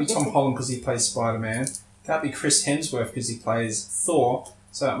 Can't be Tom Holland because he plays Spider-Man. Can't be Chris Hemsworth because he plays Thor.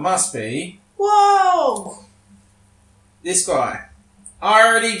 So it must be... Whoa! This guy.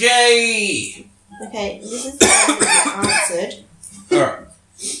 RDJ! Okay, this is the one that answered. Alright.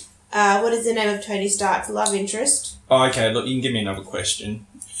 What is the name of Tony Stark's love interest? Oh, okay, look, you can give me another question.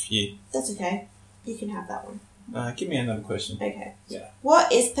 That's okay. You can have that one. Give me another question. Okay. Yeah.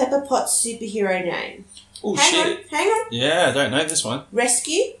 What is Pepper Potts' superhero name? Oh, shit. Hang on. Yeah, I don't know this one.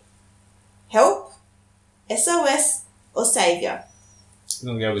 Rescue, Help, SOS, or Saviour? I'm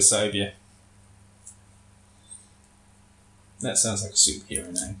going to go with Saviour. That sounds like a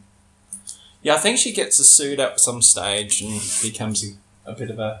superhero name. Yeah, I think she gets a suit up at some stage and becomes a bit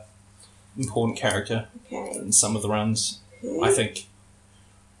of a important character in some of the runs. I think.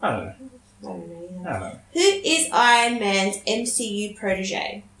 I don't know. I don't know either. I don't know. Who is Iron Man's MCU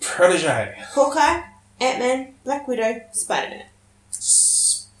protege? Hawkeye, Ant-Man, Black Widow, Spider-Man.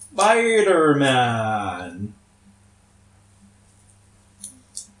 Spider-Man.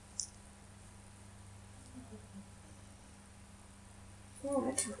 Oh,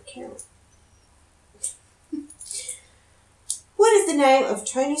 I can't count. What is the name of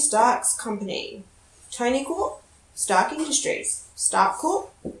Tony Stark's company? Tony Corp, Stark Industries, Stark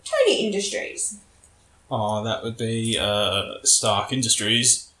Corp, Tony Industries. Oh, that would be Stark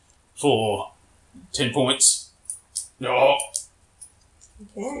Industries for 10 points. Oh.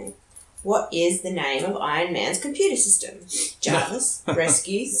 Okay. What is the name of Iron Man's computer system? Jarvis,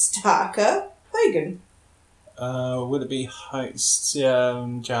 Rescue, Starker, Hogan. Would it be host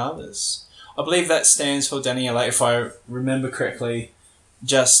Jarvis? I believe that stands for Daniella, if I remember correctly.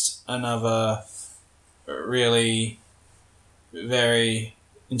 Just another really very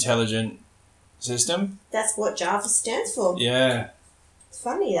intelligent system. That's what Jarvis stands for. Yeah. It's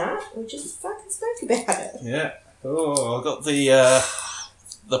funny that. We just fucking spoke about it. Yeah. Oh, I got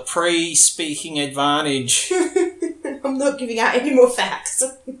the pre-speaking advantage. I'm not giving out any more facts.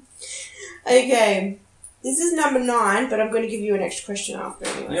 Okay. This is number 9, but I'm going to give you an extra question after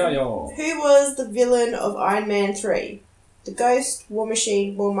anyway. Yeah. Who was the villain of Iron Man 3? The Ghost, War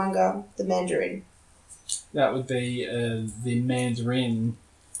Machine, Warmonger, the Mandarin. That would be the Mandarin.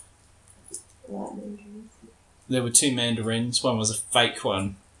 What Mandarin? There were 2 Mandarins. One was a fake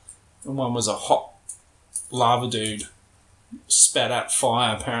one, and one was a hot lava dude. Spat out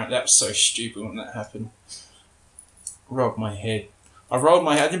fire, apparently. That was so stupid when that happened. Rolled my head. I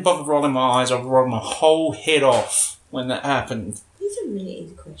didn't bother rolling my eyes. I rolled my whole head off when that happened. These are really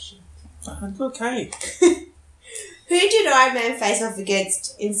easy questions. Okay. Who did Iron Man face off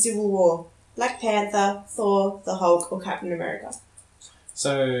against in Civil War? Black Panther, Thor, the Hulk, or Captain America?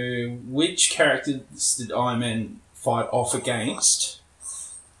 So, which characters did Iron Man fight off against?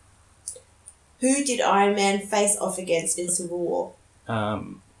 Who did Iron Man face off against in Civil War?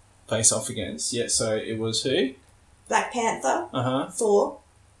 Face off against. Yeah, so it was who? Black Panther, Uh-huh. Thor,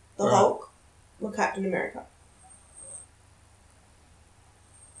 the Hulk, or Captain America?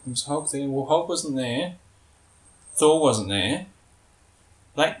 It was Hulk there. Well, Hulk wasn't there. Thor wasn't there.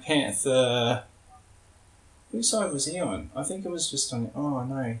 Black Panther... Whose side was he on? I think it was just on... Oh,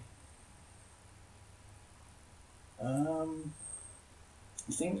 no.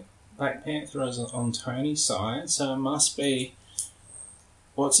 I think Black Panther was on Tony's side, so it must be...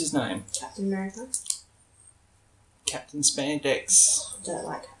 What's his name? Captain America. Captain Spandex. I don't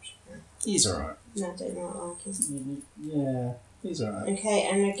like Captain America. He's alright. No, I do not like him. Yeah, he's alright. Okay,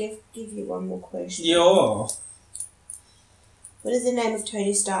 and I give you one more question. Yeah. What is the name of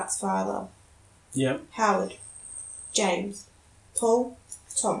Tony Stark's father? Yep. Howard, James, Paul,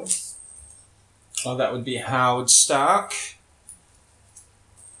 Thomas. Oh, that would be Howard Stark.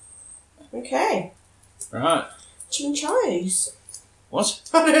 Okay. Right. Chinchos. What?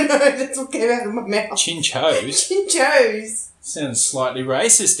 I don't know, that's what came out of my mouth. Chinchos? Chinchos. Sounds slightly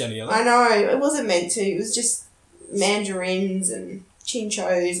racist, Daniella. I know, it wasn't meant to. It was just mandarins and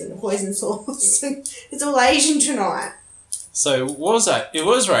chinchos and poison sauce. It's all Asian tonight. So, was that? It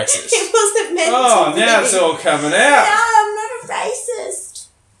was racist? It wasn't meant to Oh, be. now it's all coming out. No, I'm not a racist.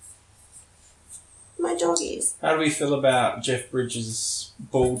 My dog is. How do we feel about Jeff Bridges'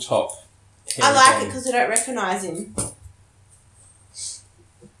 ball top? I like it because I don't recognise him.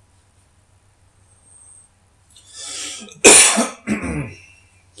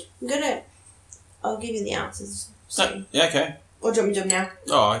 I'll give you the answers soon. Yeah, okay. Or do you want me to do them now?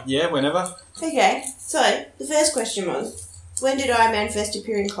 Oh, yeah, whenever. Okay, so the first question was, when did Iron Man first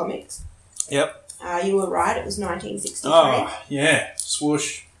appear in comics? Yep. You were right, it was 1963. Oh, yeah.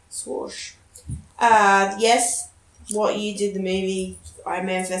 Swoosh. Swoosh. Yes, what year did the movie Iron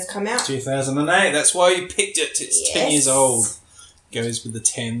Man first come out? 2008, that's why you picked it. It's 10 years old. Goes with the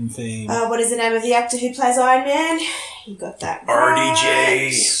 10 theme. What is the name of the actor who plays Iron Man? You got that RDJ.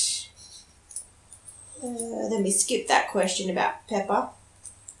 right. Then we skip that question about Pepper.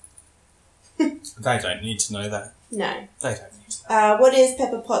 They don't need to know that. No. They don't need to know. What is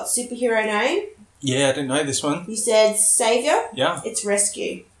Pepper Potts' superhero name? Yeah, I didn't know this one. You said Saviour? Yeah. It's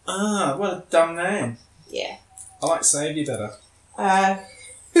Rescue. Ah, what a dumb name. Yeah. I like Saviour better.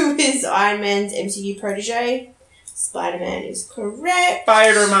 Who is Iron Man's MCU protege? Spider-Man is correct.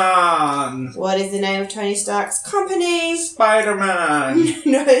 Spider-Man! What is the name of Tony Stark's company? Spider-Man!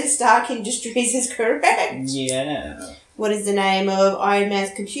 No, Stark Industries is correct. Yeah. What is the name of Iron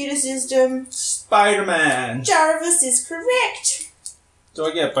Man's computer system? Spider-Man! Jarvis is correct. Do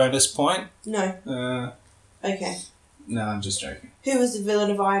I get a bonus point? No. Okay. No, I'm just joking. Who was the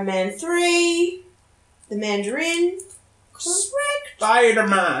villain of Iron Man 3? The Mandarin. Correct.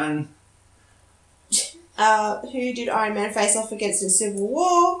 Spider-Man! Who did Iron Man face off against in Civil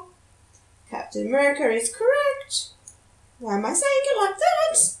War? Captain America is correct. Why am I saying it like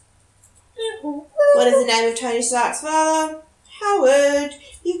that? What is the name of Tony Stark's father? Howard.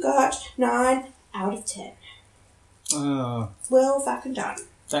 You got 9 out of 10. Oh, Well fucking done.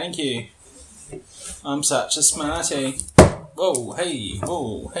 thank you. I'm such a smarty. Whoa, hey,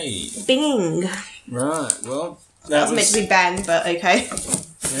 whoa, hey. Bing. Right, well, That was meant to be bang, but okay.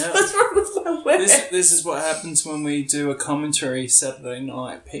 Yeah. What's wrong with my word? This is what happens when we do a commentary Saturday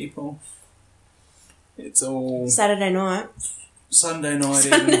night, people. It's all Saturday night. Sunday night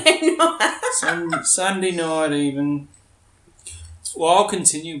Sunday night. Sunday night even. Well, I'll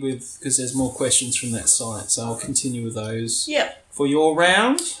continue with, because there's more questions from that site, so I'll continue with those. Yep. For your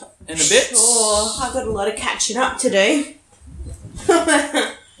round in a bit. Oh, I've got a lot of catching up to do.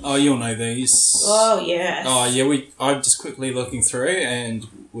 Oh, you'll know these. Oh, yes. Oh, yeah, I'm just quickly looking through, and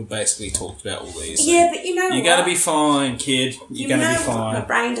we basically talked about all these. So yeah, but you know you're going to be fine, kid. You're going to be fine. My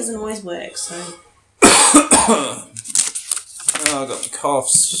brain doesn't always work, so... Oh, I got the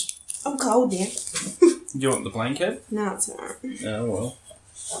coughs. I'm cold now. Do you want the blanket? No, it's alright. Oh, well.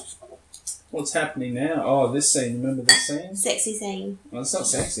 What's happening now? Oh, this scene. Remember this scene? Sexy scene. Well, it's not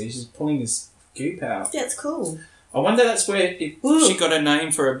sexy. She's pulling his goop out. That's cool. I wonder that's where she got a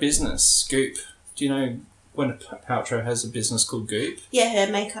name for a business, Goop. Do you know when Paltrow has a business called Goop? Yeah,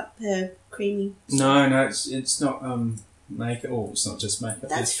 her makeup, her creamy... No, it's not makeup. Oh, it's not just makeup.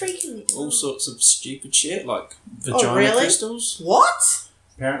 That's freaking... All sorts of stupid shit, like vagina crystals. What?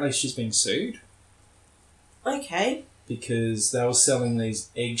 Apparently she's been sued. Okay. Because they were selling these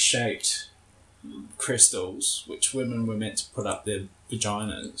egg-shaped crystals, which women were meant to put up their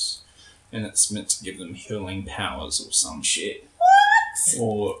vaginas, and it's meant to give them healing powers or some shit. What?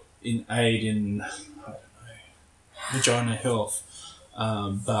 Or in aid in, I don't know, vagina health.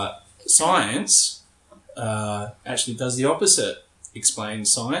 But science actually does the opposite.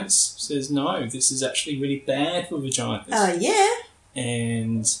 Explains science. Says, no, this is actually really bad for vaginas. Oh, yeah.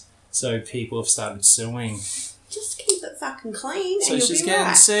 And so people have started suing. Just keep it fucking clean So and you'll she's be getting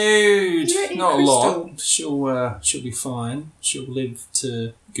right. sued. You don't need Not a crystal. lot. She'll be fine. She'll live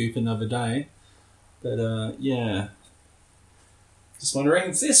to goop another day. But yeah. Just wondering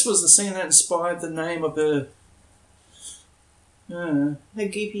if this was the scene that inspired the name of her. Her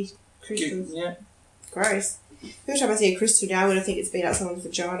goopy crystals. Yeah. Gross. Every time I see a crystal now, I'm going to think it's been out someone's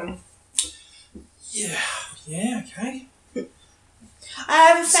vagina. Yeah. Yeah. Okay. I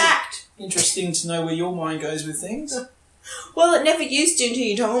have a fact. Interesting to know where your mind goes with things. Well, it never used to until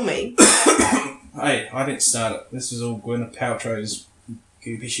you told me. Hey, I didn't start it. This was all Gwyneth Paltrow's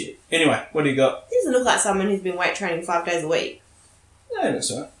goopy shit. Anyway, what do you got? He doesn't look like someone who's been weight training 5 days a week. No, that's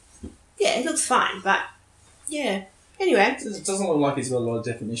all right. Yeah, it looks fine, but... Yeah. Anyway. It doesn't look like he's got a lot of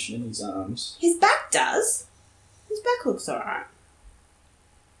definition in his arms. His back does. His back looks alright.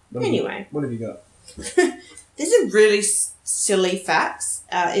 Anyway. What have you got? These are really silly facts.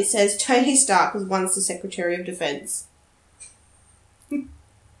 It says Tony Stark was once the Secretary of Defence.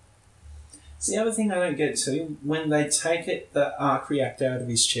 It's the other thing I don't get too. When they take the arc reactor out of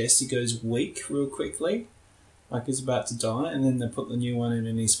his chest, he goes weak real quickly. Like he's about to die, and then they put the new one in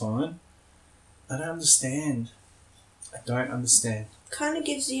and he's fine. I don't understand. Kind of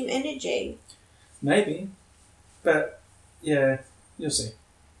gives him energy. Maybe. But, yeah, you'll see.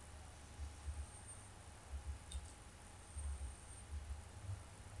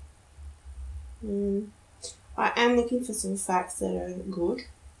 I am looking for some facts that are good.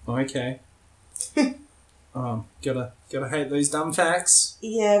 Okay. Gotta hate those dumb facts.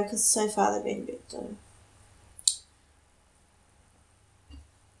 Yeah, because so far they've been a bit dumb.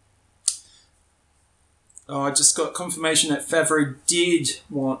 Oh, I just got confirmation that Favreau did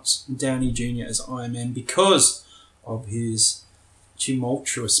want Downey Jr. as Iron Man because of his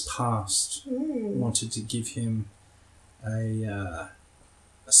tumultuous past. Wanted to give him a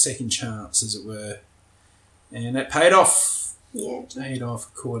second chance, as it were, And it paid off. Yeah. Paid off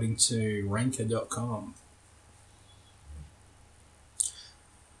according to ranker.com.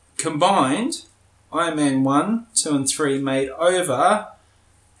 Combined, Iron Man 1, 2 and 3 made over...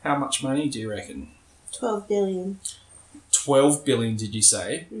 How much money do you reckon? 12 billion. 12 billion, did you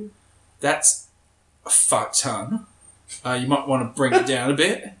say? Mm. That's a fuck ton. You might want to bring it down a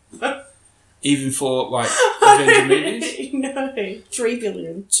bit. Even for, like, Avenger movies. No, 3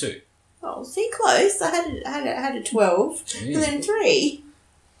 billion. 2. Oh, see, close. I had a 12, Yeah. and then 3.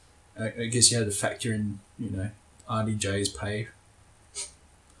 I guess you had to factor in, RDJ's pay.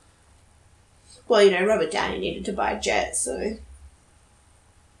 Well, Robert Downey needed to buy a jet, so...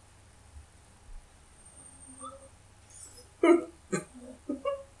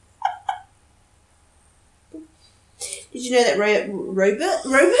 Did you know that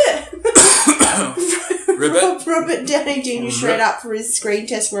Robert Downey Jr. showed up for his screen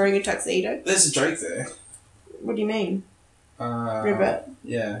test wearing a tuxedo? There's a joke there. What do you mean? Robert?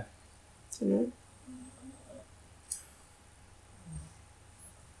 Yeah. I don't know.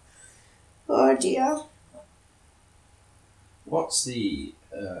 Oh dear. What's the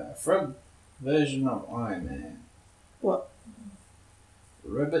front version of Iron Man? What?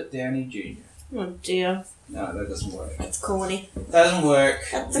 Robert Downey Jr. Oh dear. No, that doesn't work. That's corny. Doesn't work.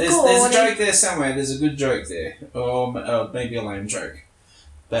 That's There's a joke there somewhere. There's a good joke there. Or maybe a lame joke.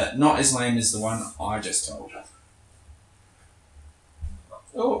 But not as lame as the one I just told.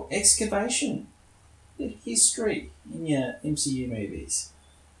 Oh, excavation. History in your MCU movies.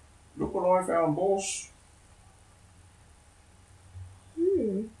 Look what I found, boss.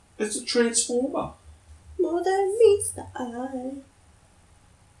 It's a transformer. More than meets the eye.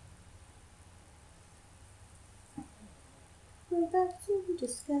 We're back in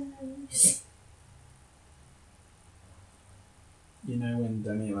disguise. You know when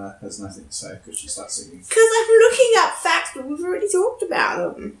Daniella has nothing to say because she starts singing. Because I'm looking up facts, but we've already talked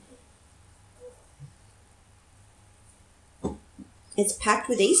about them. It's packed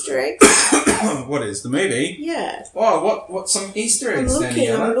with Easter eggs. What is the movie? Yeah. Oh, what's some Easter eggs, I'm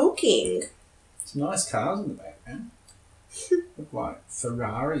Daniella? looking. Some nice cars in the background. Look like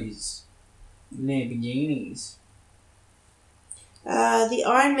Ferraris, Lamborghinis. The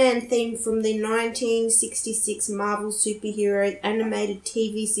Iron Man theme from the 1966 Marvel superhero animated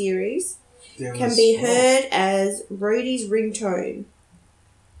TV series can be heard as Rhodey's ringtone.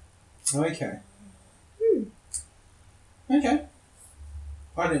 Okay. Okay.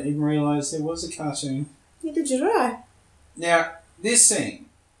 I didn't even realise there was a cartoon. Neither did I. Now, this scene,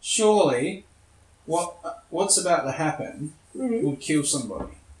 surely, what's about to happen would kill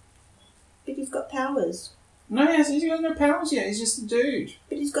somebody. But he's got powers. No, he's got no powers yet. He's just a dude.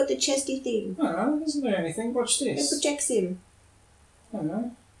 But he's got the chesty thing. No, he doesn't do anything. Watch this. It protects him.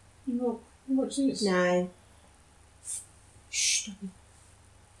 No. Look, watch this. No. Shh.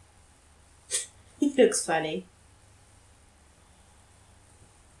 He looks funny.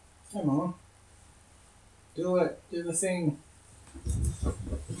 Come on. Do it. Do the thing.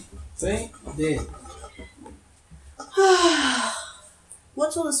 See? There.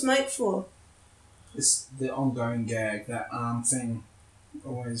 What's all the smoke for? It's the ongoing gag, that arm thing.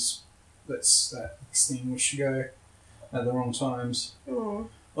 Always lets that extinguish go at the wrong times. Oh.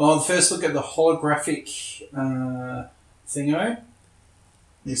 Oh, the first look at the holographic thingo.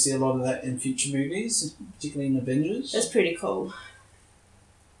 You see a lot of that in future movies, particularly in Avengers. That's pretty cool.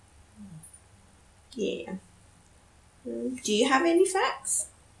 Yeah. Do you have any facts?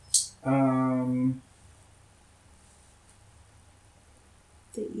 That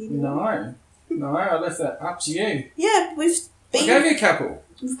you know? No, I left that up to you. Yeah, I gave you a couple.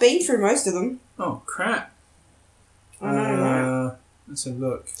 We've been through most of them. Oh, crap. I know, right? Let's have a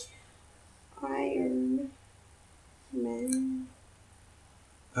look. Iron Man.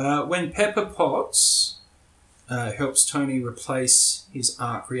 When Pepper Potts helps Tony replace his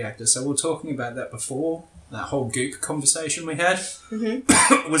arc reactor, so we were talking about that before, that whole goop conversation we had,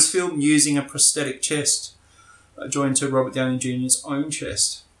 was filmed using a prosthetic chest joined to Robert Downey Jr.'s own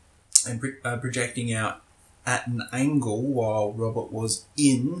chest and projecting out at an angle while Robert was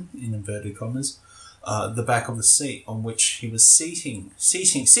in inverted commas, the back of the seat on which he was sitting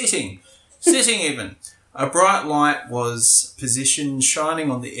even. A bright light was positioned,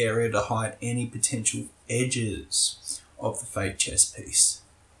 shining on the area to hide any potential edges of the fake chest piece.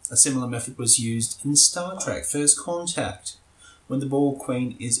 A similar method was used in Star Trek First Contact, when the Borg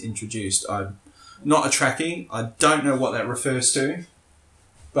Queen is introduced. I'm not a Trekkie. I don't know what that refers to.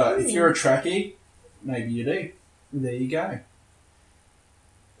 But if you're a Trekkie, maybe you do. There you go.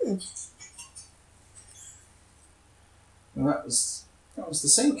 Well, that was That was the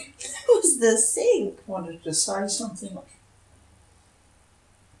sink. That was the sink. Wanted to say something.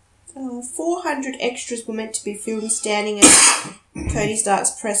 400 extras were meant to be filmed standing at Tony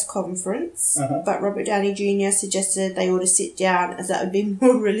Stark's press conference, but Robert Downey Jr. suggested they ought to sit down as that would be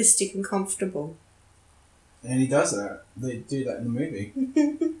more realistic and comfortable. And he does that. They do that in the movie.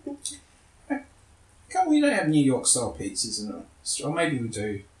 We don't have New York style pizzas in it. Or maybe we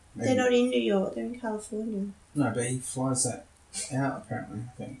do. Maybe. They're not in New York, they're in California. No, but he flies that out apparently,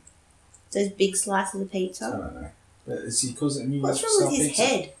 I think. Those big slices of pizza. I don't know. But is he calls it New York style pizza? What's wrong with his pizza?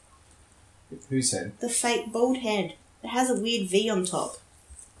 head? Whose head? The fake bald head. It has a weird V on top.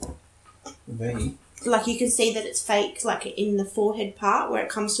 V? Like you can see that it's fake, like in the forehead part where it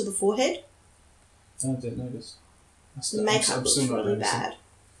comes to the forehead. I didn't notice. The makeup looks really bad.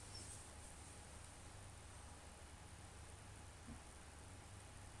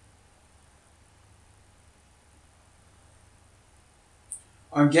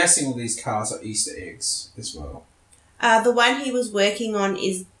 I'm guessing all these cars are Easter eggs as well. The one he was working on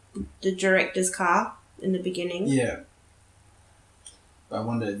is the director's car in the beginning. Yeah. But I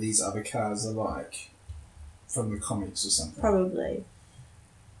wonder if these other cars are like from the comics or something. Probably.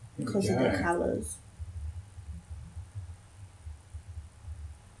 Because of the colours.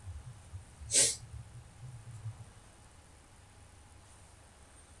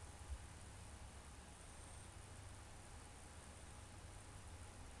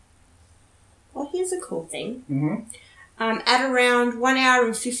 Well, here's a cool thing. Mm-hmm. At around 1 hour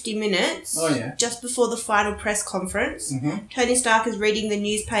and 50 minutes, just before the final press conference, Tony Stark is reading the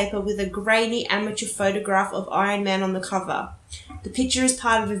newspaper with a grainy amateur photograph of Iron Man on the cover. The picture is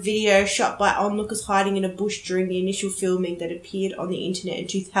part of a video shot by onlookers hiding in a bush during the initial filming that appeared on the internet in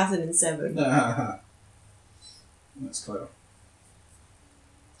 2007. That's clever.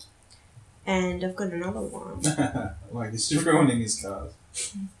 And I've got another one. Like, this is ruining his cars.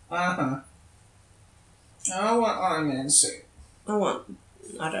 I want Iron Man suit. I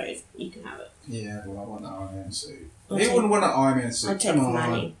don't. You can have it. Yeah, well, I want an Iron Man suit. Who wouldn't want an Iron Man suit? I'll take the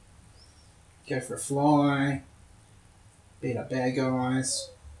money. Go for a fly. Beat up bad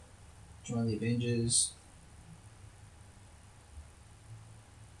guys. Join the Avengers.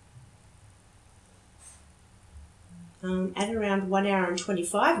 At around 1 hour and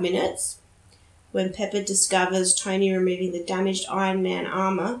 25 minutes, when Pepper discovers Tony removing the damaged Iron Man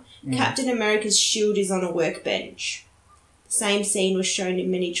armour, Captain America's shield is on a workbench. The same scene was shown in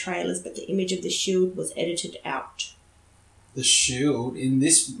many trailers, but the image of the shield was edited out. The shield in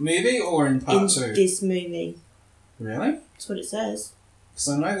this movie or in part 2? In this movie. Really? That's what it says. Because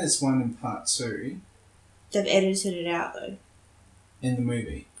I know there's one in part 2. They've edited it out, though. In the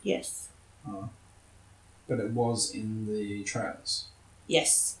movie? Yes. Oh. But it was in the trailers?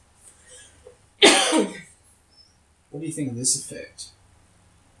 Yes. What do you think of this effect?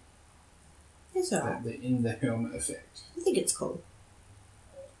 It's alright. The in the helmet effect. I think it's cool.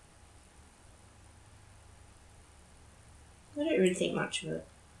 I don't really think much of it.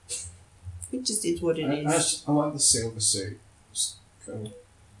 It just is what it is. I like the silver suit. It's cool.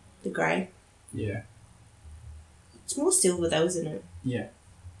 The grey. Yeah. It's more silver though, isn't it? Yeah.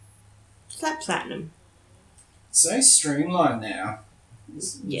 It's like platinum. It's so streamlined now.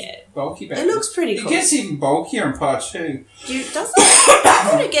 Yeah. Bulky back. It looks pretty cool. It gets even bulkier in part 2. Doesn't it? I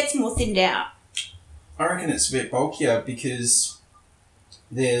thought it gets more thinned out. I reckon it's a bit bulkier because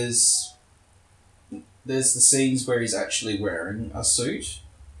there's the scenes where he's actually wearing a suit.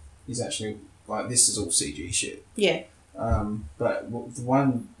 He's actually, like, this is all CG shit. Yeah. But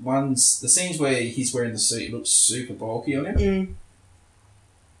the scenes where he's wearing the suit, it looks super bulky on him. Mm.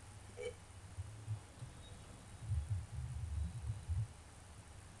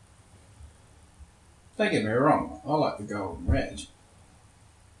 Don't get me wrong, I like the gold and red.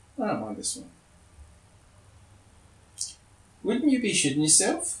 I don't mind this one. Wouldn't you be shitting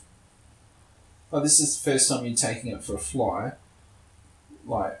yourself? Like, this is the first time you're taking it for a fly.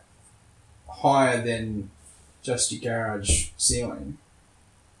 Like, higher than just your garage ceiling.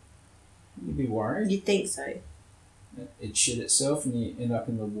 You'd be worried. You'd think so. It'd shit itself and you end up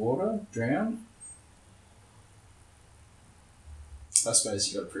in the water, drown. I suppose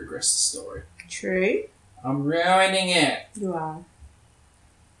you've got to progress the story. True. I'm ruining it. You are.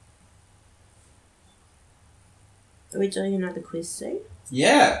 Are we doing another quiz soon?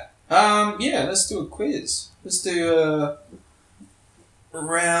 Yeah. Let's do a quiz. Let's do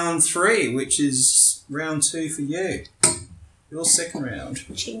round 3, which is round 2 for you. Your second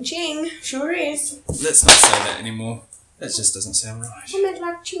round. Ching ching. Sure is. Let's not say that anymore. That just doesn't sound right. I meant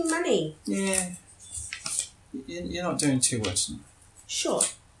like ching money. Yeah. You're not doing too much. Sure.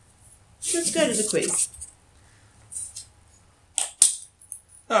 Let's go to the quiz.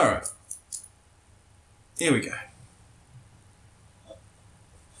 Alright. Here we go.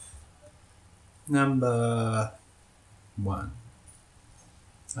 Number 1.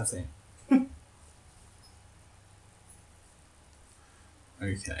 I think.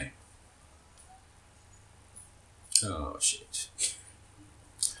 Okay. Oh, shit.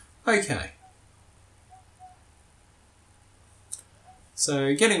 Okay.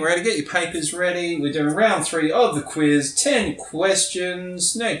 So, getting ready. Get your papers ready. We're doing round 3 of the quiz. 10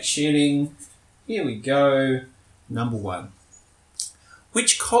 questions. No cheating. Here we go. Number 1.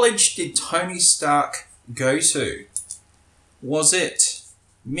 Which college did Tony Stark go to? Was it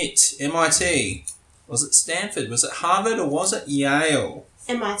MIT, MIT? Was it Stanford? Was it Harvard? Or was it Yale?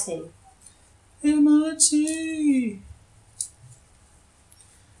 MIT. MIT.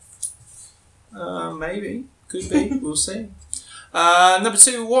 Maybe. Could be. We'll see. Number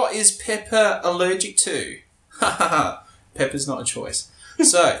 2. What is Pepper allergic to? Pepper's not a choice.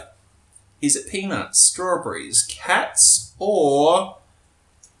 So, is it peanuts, strawberries, cats, or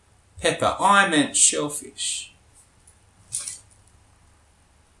pepper? I meant shellfish.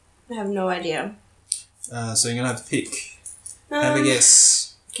 I have no idea. So you're going to have to pick. Have a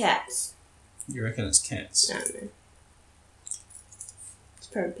guess. Cats. You reckon it's cats? I don't know. It's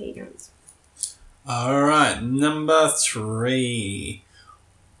probably peanuts. Alright, number 3.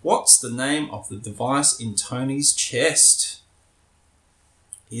 What's the name of the device in Tony's chest?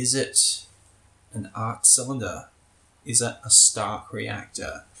 Is it an arc cylinder? Is it a Stark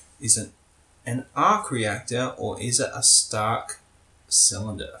reactor? Is it an arc reactor or is it a Stark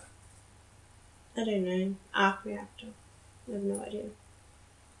cylinder? I don't know. Arc reactor. I have no idea.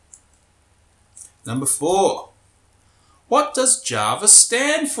 Number 4. What does Java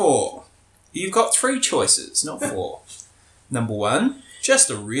stand for? You've got 3 choices, not 4. Number 1, just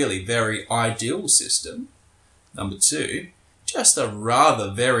a really very ideal system. Number 2, just a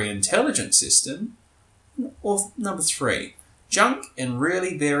rather very intelligent system. Or number 3, junk and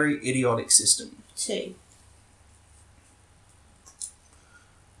really very idiotic system. 2.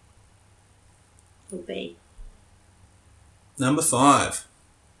 Will be. Number 5.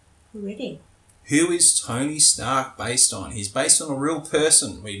 Already. Who is Tony Stark based on? He's based on a real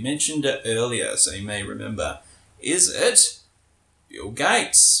person. We mentioned it earlier, so you may remember. Is it Bill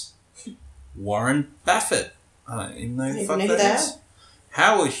Gates? Warren Buffett? I don't even know who the fuck that is.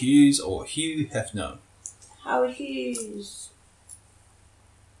 Howard Hughes or Hugh Hefner? Howard Hughes.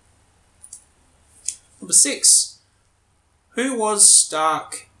 Number 6. Who was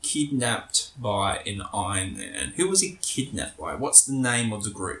Stark kidnapped by in Iron Man? Who was he kidnapped by? What's the name of the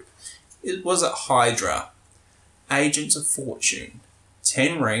group? Was it Hydra, Agents of Fortune,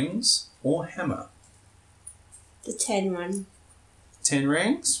 10 Rings, or Hammer? The 10 one. 10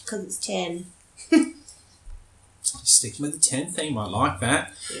 Rings? Because it's 10. Sticking with the 10 theme, I like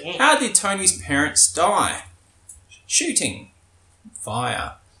that. Yeah. How did Tony's parents die? Shooting,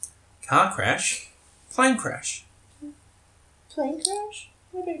 fire, car crash, plane crash. Plane crash?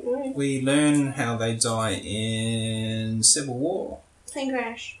 I don't know. We learn how they die in Civil War. Plane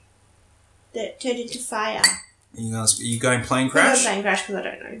crash. That turned into fire. Are you going plane I'm crash? going plane crash because I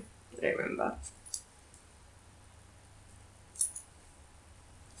don't know. I don't remember.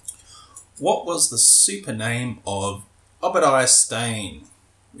 What was the super name of Obadiah Stane?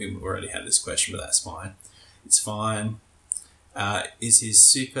 We've already had this question, but that's fine. It's fine. Is his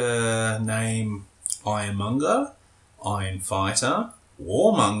super name Ironmonger, Iron Fighter,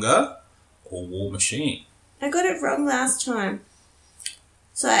 Warmonger, or War Machine? I got it wrong last time.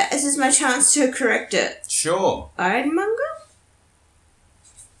 So this is my chance to correct it. Sure. Ironmonger?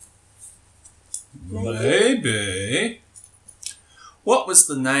 Maybe. What was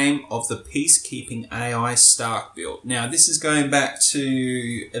the name of the peacekeeping AI Stark built? Now, this is going back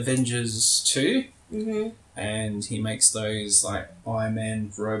to Avengers 2. Mm-hmm. And he makes those, like, Iron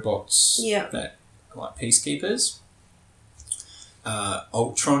Man robots that are like peacekeepers.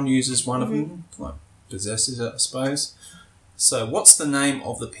 Ultron uses one of them, like, possesses it, I suppose. So, what's the name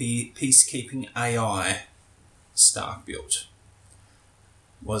of the peacekeeping AI Stark built?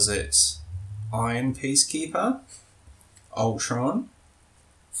 Was it Iron Peacekeeper, Ultron,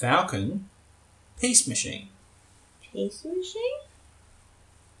 Falcon, Peace Machine? Peace Machine?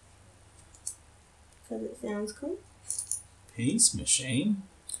 Because it sounds cool. Peace Machine.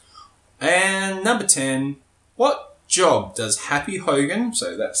 And number 10, what job does Happy Hogan,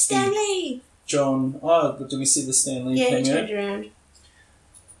 so that's Stanley! John... Oh, do we see the Stan Lee cameo? Yeah, he turned around. I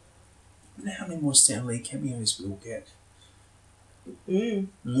wonder how many more Stan Lee cameos we'll get.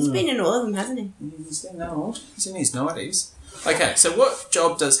 He's been in all of them, hasn't he? He's getting old. He's in his 90s. Okay, so what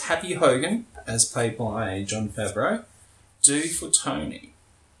job does Happy Hogan, as played by Jon Favreau, do for Tony?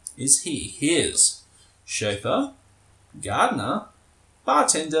 Is he his chauffeur, gardener,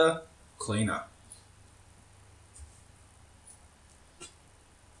 bartender, cleaner?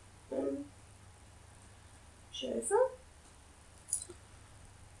 Chauffeur?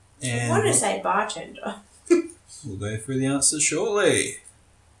 And I want to say bartender. we'll go through the answers shortly.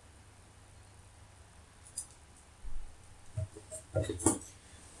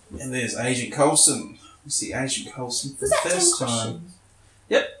 And there's Agent Coulson. We see Agent Coulson for the first time.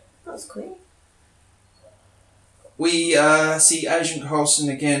 Yep. That was quick. We see Agent Coulson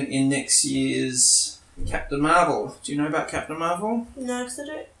again in next year's Captain Marvel. Do you know about Captain Marvel? No, because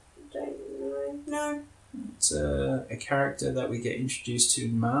I don't know. No. It's a character that we get introduced to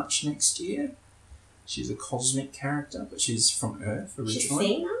in March next year. She's a cosmic character, but she's from Earth originally. She's a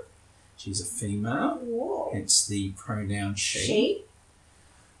female? She's a female. Whoa. Hence the pronoun she. She?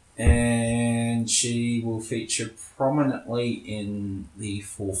 And she will feature prominently in the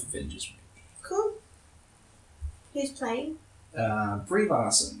 4th Avengers movie. Cool. Who's playing? Brie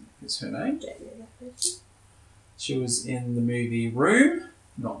Larson is her name. Don't know that person. She was in the movie Room,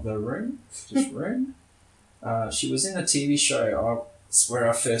 not The Room, just Room. She was in a TV show. It's where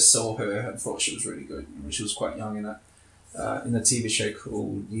I first saw her and thought she was really good. She was quite young in it. In a TV show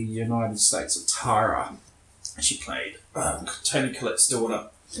called The United States of Tara. She played Tony Collette's daughter.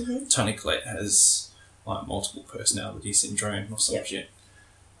 Mm-hmm. Tony Collette has like multiple personality syndrome or some shit.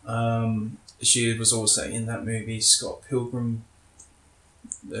 She was also in that movie Scott Pilgrim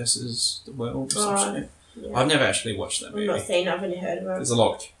versus the World or some shit. Yeah. I've never actually watched that movie. I've not seen it, I've only heard of it. There's a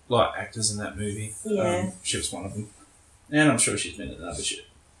lot of actors in that movie. Yeah. She was one of them. And I'm sure she's been in other shit.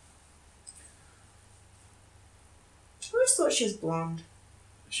 I always thought she was blonde.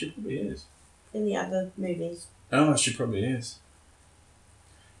 She probably is. In the other movies. Oh, she probably is.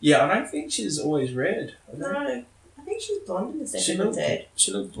 Yeah, I don't think she's always red. No, I think she's blonde in the second and third.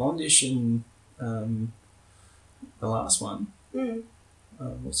 She looked blondish in the last one. Mm.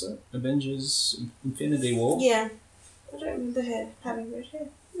 What's it? Avengers Infinity War. Yeah. I don't remember her having red hair.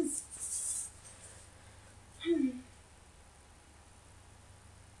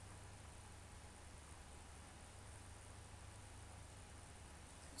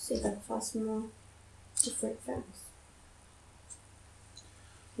 See if I can find some more different films.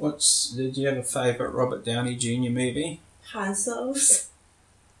 Did you have a favourite Robert Downey Jr. movie? Heart and Souls.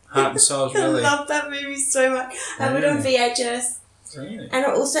 Heart and Souls, really? I love that movie so much. I have it on VHS. Really? And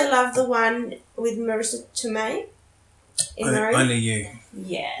I also love the one with Marissa Tomei. Only You.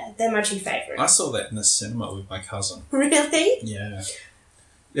 Yeah, they're my two favourites. I saw that in the cinema with my cousin. Really? Yeah.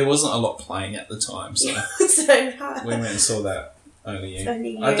 There wasn't a lot playing at the time, so so hard. we went and saw that. Only You.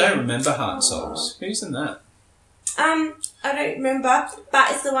 Only You. I don't remember Heart and Souls. Who's in that? I don't remember,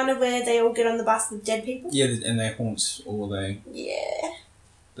 but it's the one where they all get on the bus with dead people. Yeah, and they haunt or they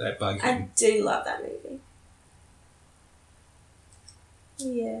bug him. I do love that movie.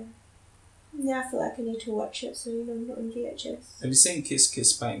 Yeah. Now I feel like I need to watch it soon. I'm not on VHS. Have you seen Kiss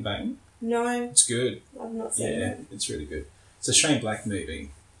Kiss Bang Bang? No. It's good. I've not seen it. Yeah, it's really good. It's a Shane Black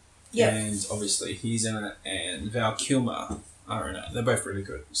movie. Yeah. And obviously he's in it and Val Kilmer are in it. They're both really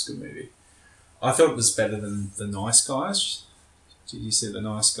good. It's a good movie. I thought it was better than The Nice Guys. Did you see The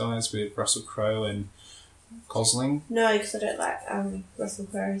Nice Guys with Russell Crowe and Gosling? No, because I don't like Russell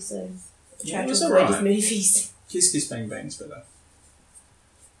Crowe, so I try to was avoid his alright. movies. Kiss Kiss Bang Bang's better.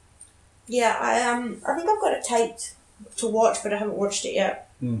 Yeah, I think I've got it taped to watch, but I haven't watched it yet.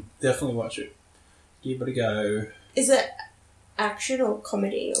 Definitely watch it. Give it a go. Is it action or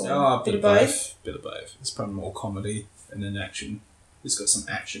comedy or Oh, bit of both? Bit of both. It's probably more comedy and then action. It's got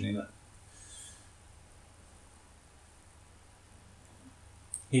some action in it.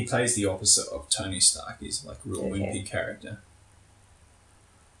 He plays the opposite of Tony Stark. He's like a real wimpy character.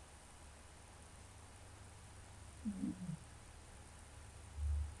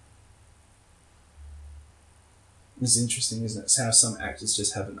 It's interesting, isn't it? It's how some actors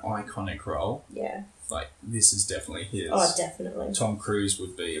just have an iconic role. Yeah. Like, this is definitely his. Oh, definitely. Tom Cruise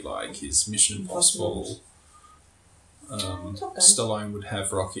would be like his Mission Impossible. Stallone would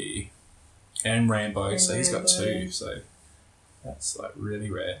have Rocky and Rambo, so he's got two, so that's like really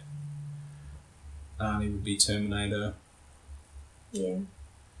rare. Arnie would be Terminator. Yeah.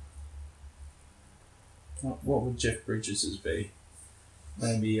 What would Jeff Bridges' be?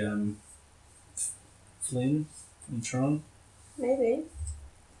 Maybe Flynn from Tron? Maybe.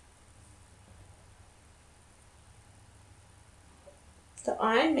 The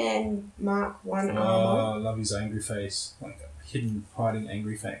Iron Man Mark 1 armor. Oh, I love his angry face. Like a hidden, hiding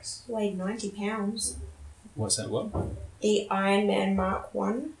angry face. Weighed 90 pounds. What's that, what? The Iron Man Mark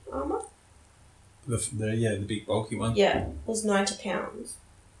 1 armor? The big bulky one? Yeah, was 90 pounds.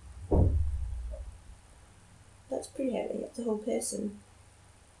 That's pretty heavy. That's a whole person.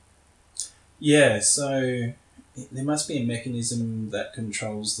 Yeah, so there must be a mechanism that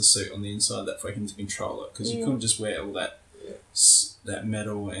controls the suit on the inside that for him to control it, because you couldn't just wear all that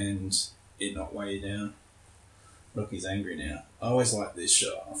metal and it not weigh you down. Look, he's angry now. I always liked this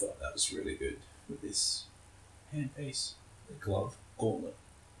shot. I thought that was really good with this handpiece, the glove, gauntlet.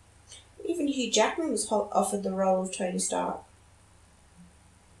 Even Hugh Jackman was offered the role of Tony Stark.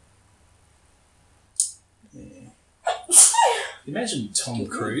 Yeah. Imagine Tom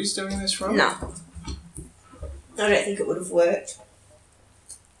Cruise doing this role. No. I don't think it would have worked.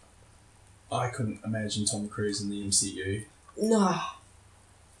 I couldn't imagine Tom Cruise in the MCU. No.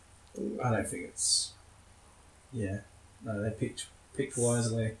 I don't think it's... Yeah. No, they picked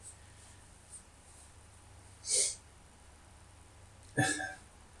wisely.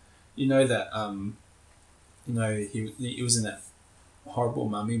 You know that, he was in that horrible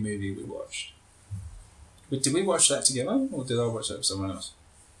Mummy movie we watched. Did we watch that together, or did I watch that with someone else?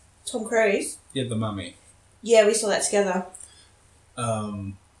 Tom Cruise? Yeah, The Mummy. Yeah, we saw that together.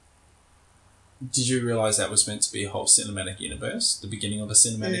 Did you realise that was meant to be a whole cinematic universe? The beginning of a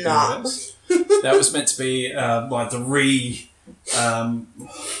cinematic universe? That was meant to be like the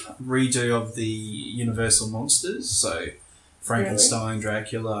redo of the Universal monsters. So Frankenstein, really?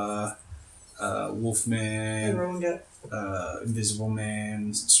 Dracula, Wolfman, ruined it. Invisible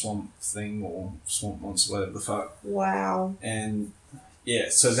Man, Swamp Thing or Swamp Monster, whatever the fuck. Wow. And yeah,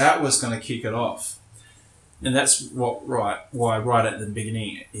 so that was going to kick it off. And that's why right at the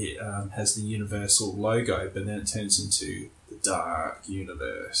beginning it has the Universal logo, but then it turns into the Dark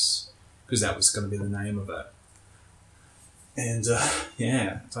Universe, because that was going to be the name of it. And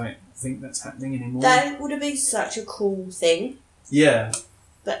yeah, I don't think that's happening anymore. That would have been such a cool thing. Yeah.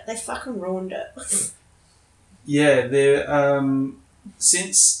 But they fucking ruined it. Yeah, they're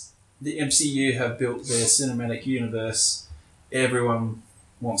since the MCU have built their cinematic universe, everyone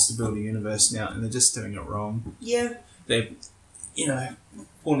wants to build a universe now, and they're just doing it wrong. Yeah. They're,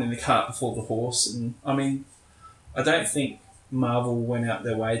 pulling the cart before the horse. And, I mean, I don't think Marvel went out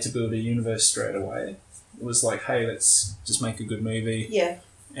their way to build a universe straight away. It was like, hey, let's just make a good movie. Yeah.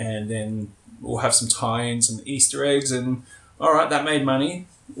 And then we'll have some tie-ins and Easter eggs, and, all right, that made money.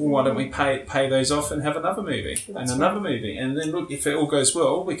 Why don't we pay those off and have another movie and another movie? And then, look, if it all goes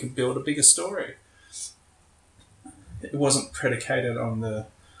well, we could build a bigger story. It wasn't predicated on the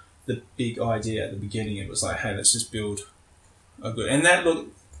big idea at the beginning. It was like, hey, let's just build a good... And that, look,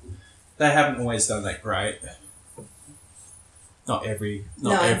 they haven't always done that great. Not every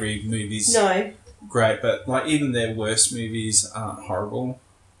movie's great, but like even their worst movies aren't horrible.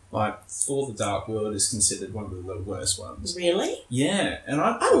 Like Thor: The Dark World is considered one of the worst ones. Really? Yeah, and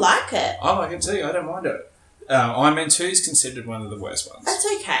I like it. I like it too. I don't mind it. Iron Man 2 is considered one of the worst ones. That's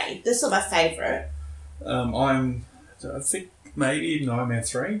okay. That's not my favourite. I think maybe even Iron Man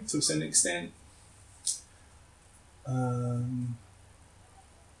 3 to a certain extent. To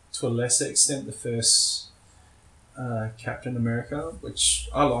a lesser extent, the first Captain America, which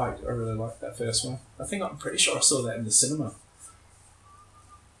I liked. I really liked that first one. I'm pretty sure I saw that in the cinema.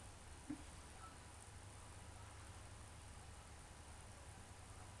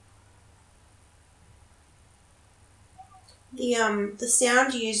 The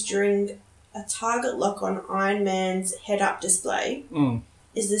sound used during a target lock on Iron Man's head-up display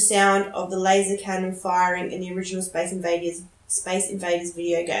is the sound of the laser cannon firing in the original Space Invaders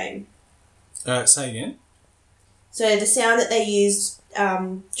video game. Say again? So the sound that they used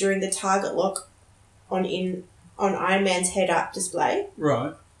during the target lock on Iron Man's head-up display,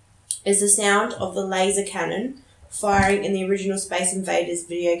 right, is the sound of the laser cannon firing in the original Space Invaders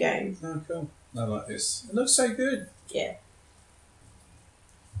video game. Oh, cool. I like this. It looks so good. Yeah.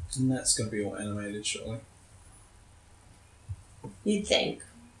 And that's going to be all animated, surely. You'd think.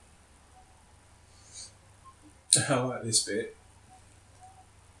 I like this bit.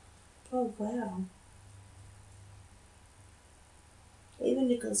 Oh, wow. Even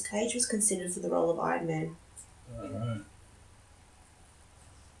Nicolas Cage was considered for the role of Iron Man. Alright.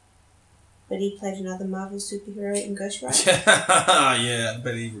 But he played another Marvel superhero in Ghost Rider. Yeah, I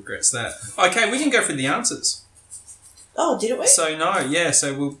bet he regrets that. Okay, we can go for the answers. Oh, didn't we? So, no, yeah,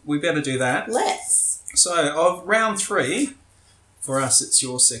 so we better do that. Let's. So, of round 3, for us it's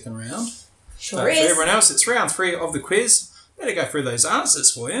your second round. Sure is. For everyone else, it's round 3 of the quiz. Better go through those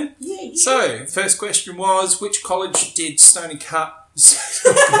answers for you. Yeah, you So, first question was, which college did Stoney Cunt...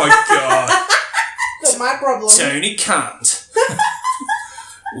 Oh my God. Not my problem. Tony Cunt.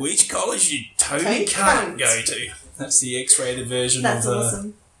 Which college did Tony Cunt go to? That's the X-rated version of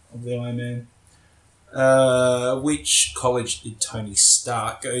the Iron Man. Which college did Tony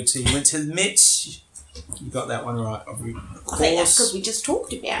Stark go to? He went to the Met You got that one right. Of I think that's because we just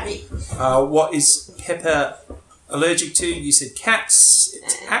talked about it. What is Pepper allergic to? You said cats.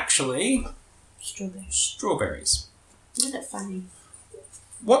 It's actually strawberries. Isn't it funny?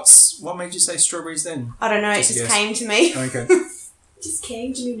 What made you say strawberries then? I don't know. It just came to me. Okay. It just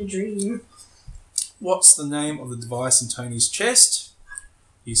came to me in a dream. What's the name of the device in Tony's chest?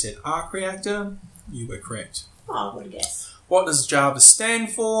 You said arc reactor. You were correct. Oh, what a guess. What does Java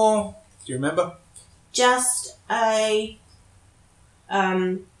stand for? Do you remember? Just a no,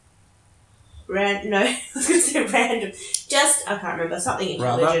 I was going to say random. Just, I can't remember, something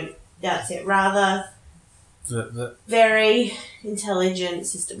intelligent. Rather? That's it. Rather The very intelligent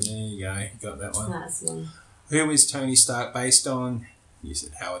system. There you go. You got that one. That's one. Who is Tony Stark based on? You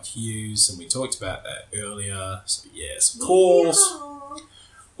said Howard Hughes, and we talked about that earlier. So yes, of course. Yeah.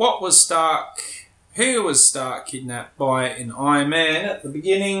 Who was Stark kidnapped by in Iron Man at the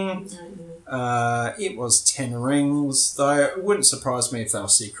beginning? It was 10 Rings, though it wouldn't surprise me if they were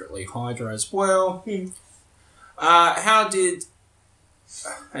secretly Hydra as well. How did...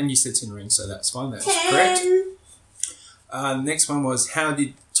 And you said 10 Rings, so that's fine. That's correct. The next one was, how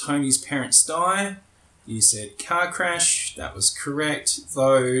did Tony's parents die? You said car crash. That was correct,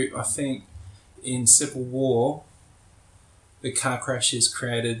 though I think in Civil War, the car crash is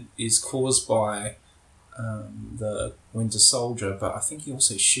caused by the Winter Soldier, but I think he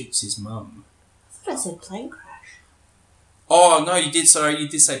also shoots his mum. I thought I said plane crash. Oh, no, you did. Sorry, you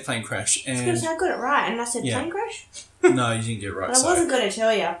did say plane crash. And I got it right, and I said plane crash? No, you didn't get it right. But I wasn't going to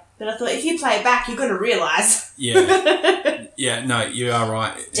tell you. But I thought if you play it back, you're going to realise. Yeah. Yeah, no, you are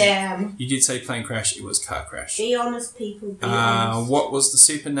right. Damn. You did say plane crash. It was car crash. Be honest, people. Be honest. What's the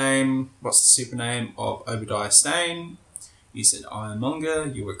super name of Obadiah Stane? You said Ironmonger.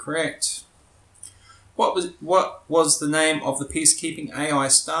 You were correct. What was the name of the peacekeeping AI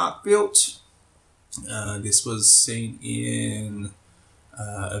Stark built? This was seen in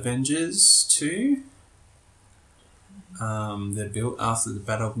Avengers 2. They're built after the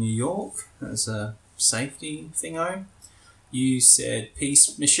Battle of New York as a safety thingo. You said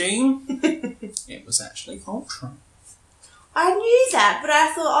Peace Machine. It was actually Ultron. I knew that, but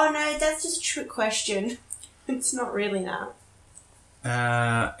I thought, oh no, that's just a trick question. It's not really that.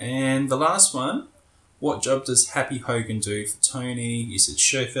 And the last one, what job does Happy Hogan do for Tony? You said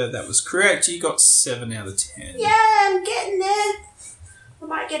chauffeur. That was correct. You got 7 out of 10. Yeah, I'm getting there. I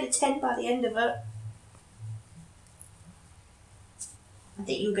might get a 10 by the end of it. I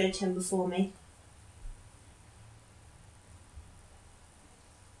think you'll get a 10 before me.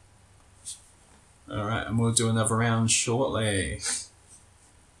 Alright, and we'll do another round shortly.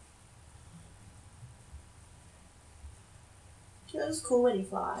 It was cool when he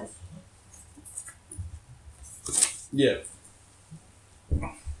flies. Yeah.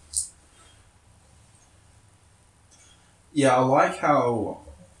 Yeah, I like how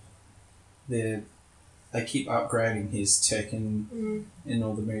they keep upgrading his tech in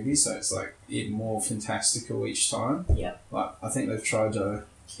all the movies, so it's like even more fantastical each time. Yeah. Like I think they've tried to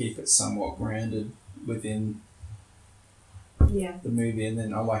keep it somewhat grounded within the movie, and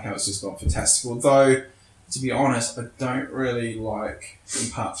then I like how it's just gone fantastical. Though, to be honest, I don't really like in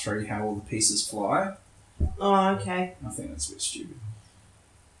part 3 how all the pieces fly. Oh, okay. I think that's a bit stupid.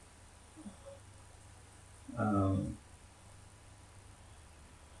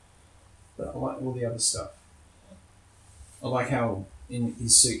 But I like all the other stuff. I like how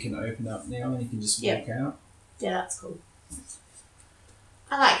his suit can open up now and he can just walk out. Yeah, that's cool.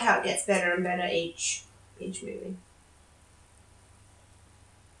 I like how it gets better and better each movie.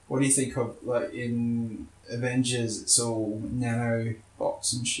 What do you think of, like, in Avengers, it's all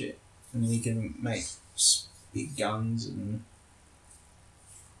nanobots and shit, and he can make big guns and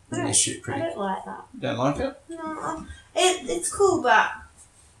they shoot pretty. I don't like that. You don't like it? No, it's cool, but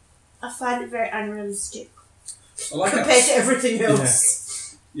I find it very unrealistic compared to everything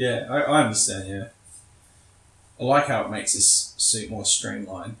else. Yeah, I understand, yeah. I like how it makes this suit more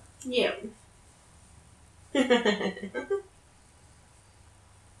streamlined. Yeah. Is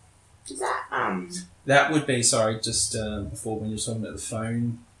that, That would be, sorry, just before when you were talking about the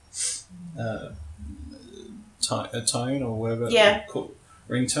phone tone or whatever. Yeah. Called,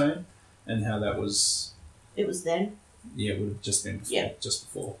 ringtone, and how that was... It was then. Yeah, it would have just been before, just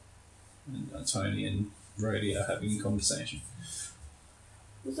before. And Tony and Rhodey are having a conversation.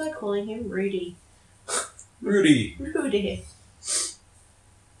 What was I calling him? Rudy. Rudy. I'm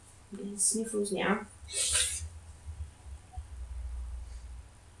getting sniffles now.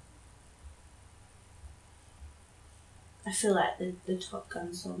 I feel like the Top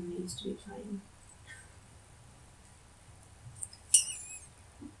Gun song needs to be playing.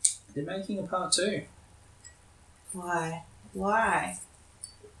 They're making a part 2. Why? Why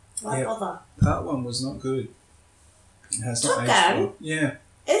bother? Part 1 was not good. It has not Top aged Gun? well. Yeah.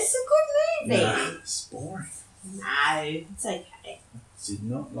 It's a good movie. Nah, it's boring. No, it's okay. Did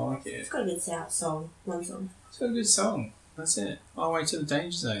not like it. It's got a good song. One song. It's got a good song. That's it. Our Way to the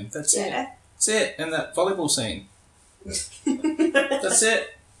Danger Zone. That's it. Yeah. That's it. And that volleyball scene. That's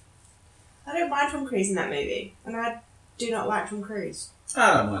it. I don't mind Tom Cruise in that movie, and I do not like Tom Cruise.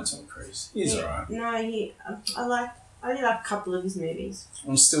 I don't mind Tom Cruise. He's alright. No, I only like a couple of his movies.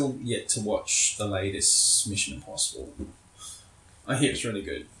 I'm still yet to watch the latest Mission Impossible. I hear it's really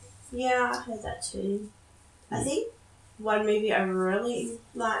good. Yeah, I heard that too. I think one movie I really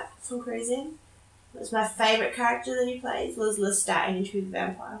liked Tom Cruise in, was my favourite character that he plays, was Lestat in Into the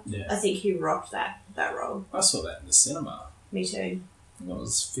Vampire. Yeah. I think he rocked that role. I saw that in the cinema. Me too. I think I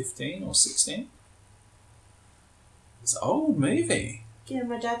was 15 or 16. It's an old movie. Yeah,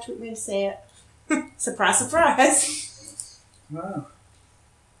 my dad took me to see it. Surprise, surprise. Wow.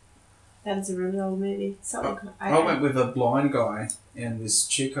 That is a really old movie. I went with a blind guy and this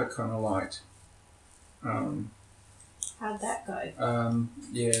chick I kind of liked. How'd that go?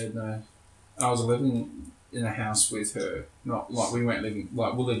 Yeah, no. I was living in a house with her. Not like we weren't living,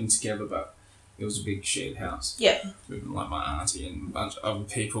 like we're living together, but it was a big shared house. Yep. With like my auntie and a bunch of other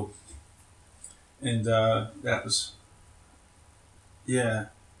people. And that was, yeah,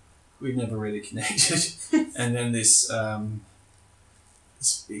 we never really connected. And then this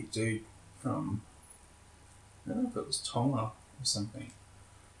big dude from, I don't know if it was Tonga or something.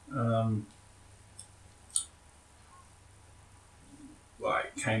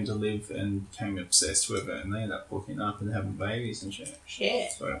 Like came to live and became obsessed with it, and they ended up hooking up and having babies and shit.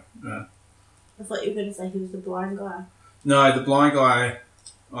 Shit. So, yeah. I thought you were going to say he was the blind guy. No, the blind guy,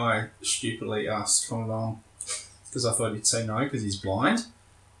 I stupidly asked to come along because I thought he'd say no because he's blind.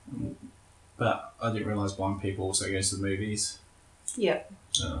 But I didn't realise blind people also go to the movies. Yep.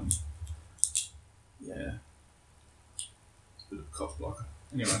 Yeah. It's a bit of a cock blocker.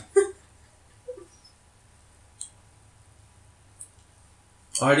 Anyway.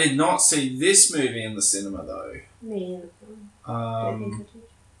 I did not see this movie in the cinema though. Me. I think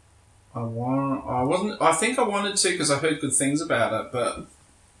I did. I think I wanted to because I heard good things about it, but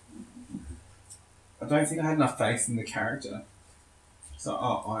I don't think I had enough faith in the character. So,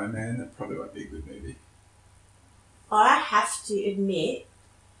 Iron Man, that probably won't be a good movie. I have to admit,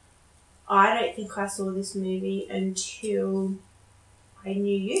 I don't think I saw this movie until I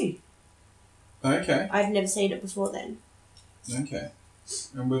knew you. Okay. I'd never seen it before then. Okay.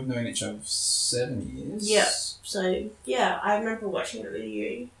 And we've known each other for 7 years. Yeah. So, yeah, I remember watching it with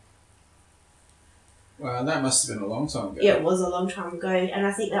you. Well, that must have been a long time ago. Yeah, it was a long time ago, and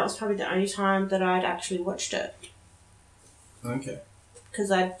I think that was probably the only time that I'd actually watched it. Okay.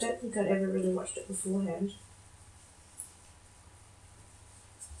 Because I don't think I'd ever really watched it beforehand.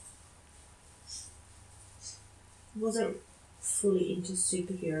 Wasn't fully into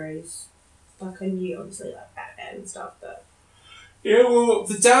superheroes. Like, I knew, obviously, like, Batman and stuff, but... Yeah, well,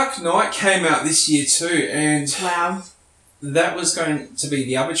 The Dark Knight came out this year too, and... Wow. That was going to be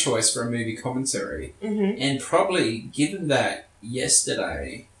the other choice for a movie commentary. Mm-hmm. And probably, given that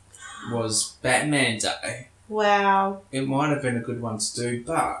yesterday was Batman Day... Wow. It might have been a good one to do,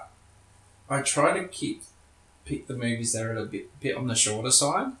 but I try to pick the movies that are a bit on the shorter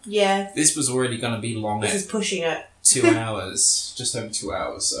side. Yeah. This was already going to be long. This is pushing it. 2 hours, just over 2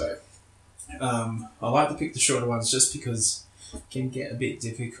 hours. So I like to pick the shorter ones just because it can get a bit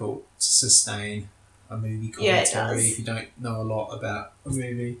difficult to sustain a movie commentary if you don't know a lot about a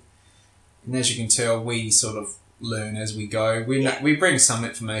movie. And as you can tell, we sort of learn as we go. We bring some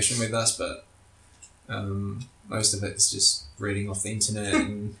information with us, but most of it is just reading off the internet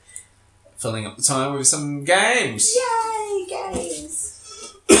and filling up the time with some games. Yay, games!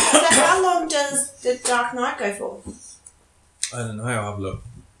 So how long does The Dark Knight go for? I don't know. I'll have a look.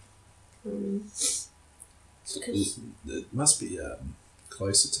 Because It must be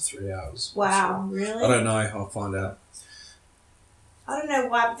closer to 3 hours. wow, really? I don't know. I'll find out. I don't know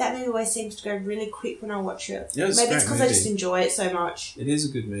why, but that movie always seems to go really quick when I watch it. Yeah, it's Maybe a it's great because I movie. just enjoy it so much. It is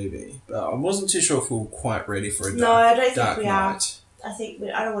a good movie, but I wasn't too sure if we were quite ready for a No, I don't think Dark we Knight. I think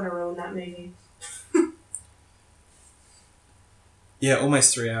I don't want to ruin that movie. Yeah,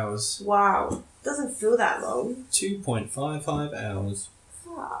 almost 3 hours. Wow, doesn't feel that long. 2.55 hours.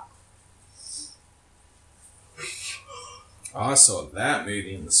 Fuck. I saw that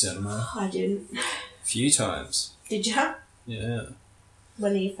movie in the cinema I didn't. a few times. Did you? Yeah.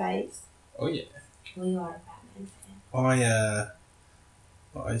 One of your faves? Oh yeah. Well, you are a Batman fan.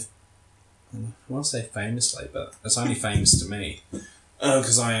 I want to say famously, but it's only famous to me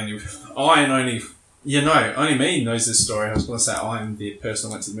because I only you know, only me knows this story. I was going to say I'm the person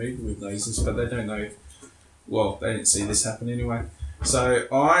I went to the movie with knows this, but they don't know. Well, they didn't see this happen anyway. So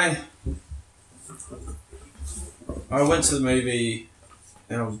I went to the movie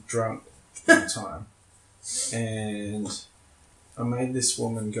and I was drunk at the time, and I made this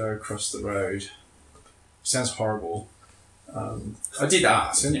woman go across the road. Sounds horrible. I did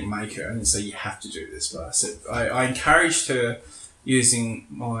ask. I didn't make her. I didn't say you have to do this, but I said I encouraged her using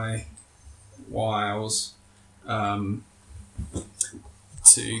my wiles to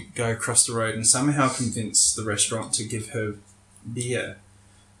go across the road and somehow convince the restaurant to give her beer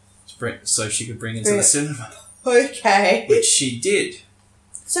so she could bring into the cinema. Okay. Which she did.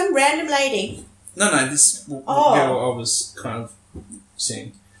 Some random lady. No, this girl I was kind of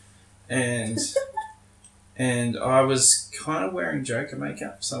seeing. And I was kind of wearing Joker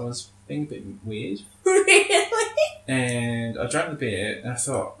makeup, so I was being a bit weird. Really? And I drank the beer and I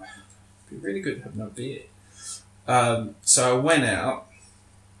thought, it'd be really good to have another beer. So I went out.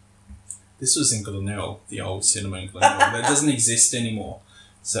 This was in Glenelg, the old cinema in Glenelg. That doesn't exist anymore.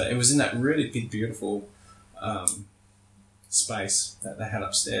 So it was in that really big, beautiful space that they had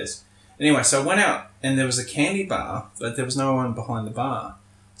upstairs. Anyway, so I went out and there was a candy bar, but there was no one behind the bar.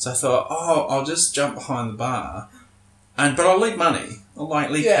 So I thought, I'll just jump behind the bar, but I'll leave money. I'll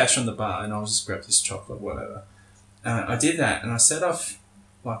leave cash on the bar and I'll just grab this chocolate, whatever. I did that and I set off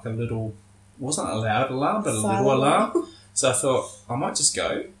like a little, wasn't a loud alarm, but a little alarm. So I thought, I might just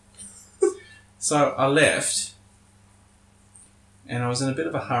go. So I left and I was in a bit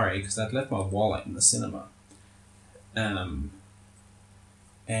of a hurry because I'd left my wallet in the cinema. And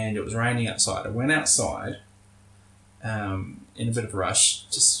it was raining outside. I went outside in a bit of a rush,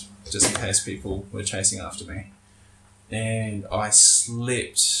 just in case people were chasing after me. And I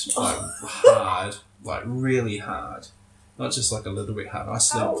slipped hard, like really hard. Not just like a little bit hard. I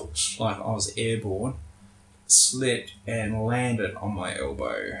slipped like I was airborne. Slipped and landed on my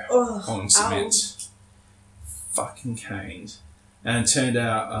elbow on cement. Fucking caned. And it turned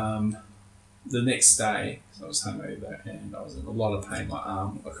out the next day, so I was hungover and I was in a lot of pain. My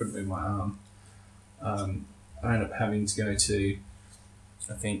arm, I couldn't move my arm. I ended up having to go to,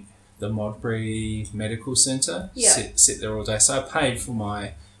 I think, the Modbury Medical Centre. Sit there all day. So I paid for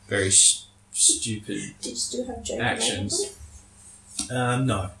my very stupid Did you still have Joker actions.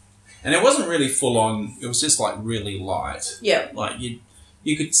 No. And it wasn't really full on. It was just like really light. Yeah. Like you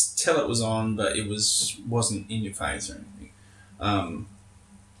could tell it was on, but it wasn't in your face or anything.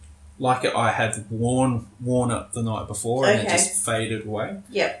 I had worn it the night before and it just faded away.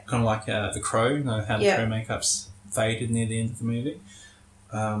 Yep. Kind of like The Crow. You know how the Crow makeup's faded near the end of the movie.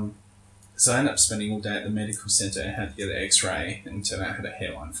 So I ended up spending all day at the medical centre and had to get an X-ray and turned out I had a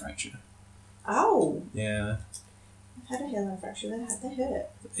hairline fracture. Oh. Yeah. I've had a hairline fracture. That hurt.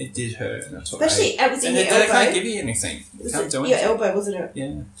 It did hurt. And that's what Especially it was in your elbow. They can't give you anything. Can't do anything. Your elbow, wasn't it?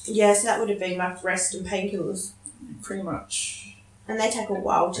 Yeah. Yeah, so that would have been like rest and painkillers. Pretty much. And they take a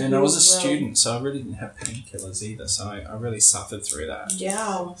while to heal. And I was a student, so I really didn't have painkillers either, so I really suffered through that.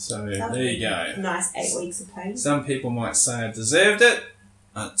 Yeah. So there you go. Nice 8 weeks of pain. Some people might say I deserved it.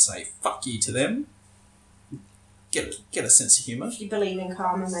 I'd say fuck you to them. Get a sense of humour. If you believe in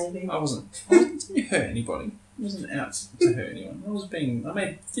karma, maybe. I didn't hurt anybody. I wasn't out to hurt anyone.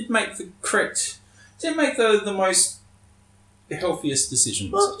 Didn't make the most healthiest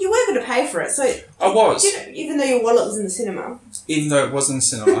decisions. Well, you were going to pay for it, so... I was. Even though your wallet was in the cinema. Even though it was in the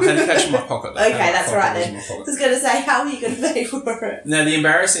cinema. I had cash in my pocket. Okay, that's right then. I was going to say, how are you going to pay for it? Now, the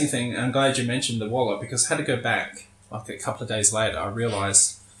embarrassing thing, I'm glad you mentioned the wallet, because I had to go back, like a couple of days later, I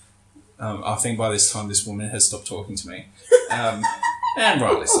realised, I think by this time this woman has stopped talking to me. And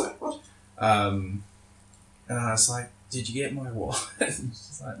rightly so. And I was like, did you get my wallet?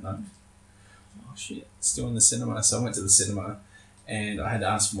 She's like, no. Oh shit, still in the cinema. So I went to the cinema and I had to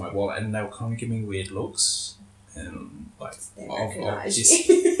ask for my wallet and they were kind of giving me weird looks and like of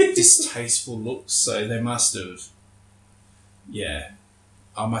distasteful looks. So they must have,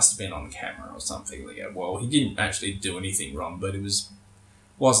 I must have been on camera or something. They go, well, he didn't actually do anything wrong, but it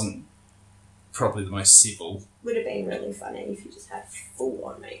wasn't probably the most civil. Would have been really funny if you just had full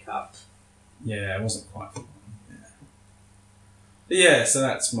on makeup. Yeah, it wasn't quite full on. But yeah, so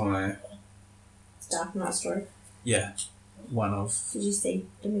that's my... Dark Knight story. Yeah, one of. Did you see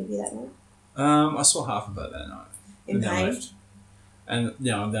the movie that night? I saw half of it that night. In pain? And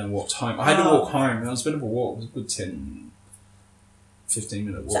then I walked home. I had to walk home, and it was a bit of a walk. It was a good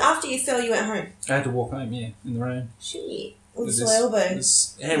 15-minute walk. So after you fell, you went home? I had to walk home, in the rain. Shit. With a sore elbow.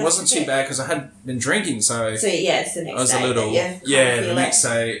 It wasn't too bad because I had been drinking, so... So yeah, it's the next day. I was a little... The next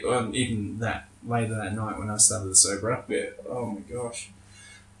day, even later that night when I started to sober up a bit. Oh my gosh.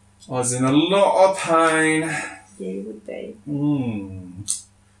 I was in a lot of pain. Yeah, you would be.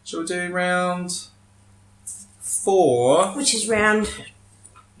 Shall we do round 4? Which is round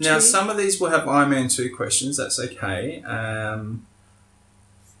Now, 2. some of these will have Iron Man 2 questions. That's okay. I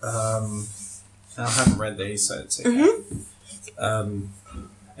haven't read these, so it's okay.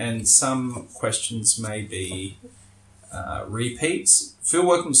 And some questions may be repeats. Feel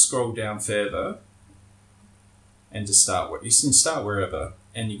welcome to scroll down further and to start. You can start wherever,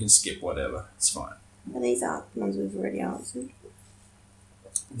 and you can skip whatever. It's fine. Well, these aren't ones we've already answered.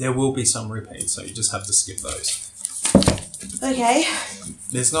 There will be some repeats, so you just have to skip those. Okay.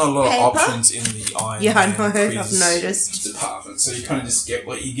 There's not a lot of options in the Iron Man quiz I've noticed. department, so you kind of just get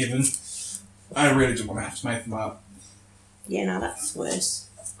what you're given. I really don't want to have to make them up. Yeah, no, that's worse.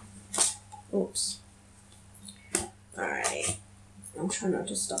 Oops. Alright. I'm trying not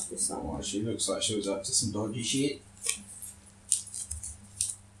to stuff this on. Oh, she looks like she was up to some dodgy shit.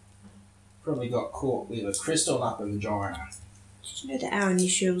 Probably got caught with a crystal up her vagina. Did you know that our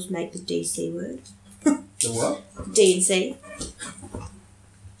initials make the DC word? The what? D and C.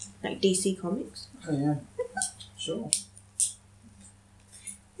 Like DC Comics. Oh, yeah. Sure.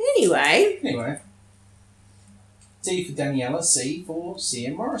 Anyway. D for Daniella, C for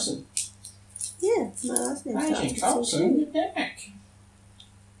C.M. Morrison. Yeah, my last name's Agent Coulson, you're back.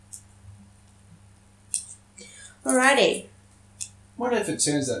 Alrighty. What if it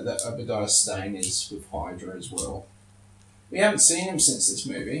turns out that Obadiah Stane is with Hydra as well? We haven't seen him since this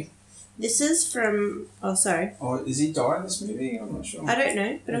movie. This is from... Oh, sorry. Oh, is he die in this movie? I'm not sure. I don't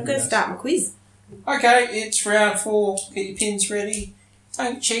know, but I'm going to start my quiz. Okay, it's round 4. Get your pins ready.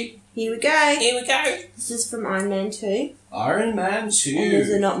 Don't cheat. Here we go. Here we go. This is from Iron Man 2. Iron Man 2. And there's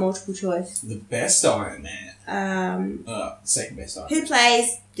a not multiple choice. The best Iron Man. Second best Iron Man. Who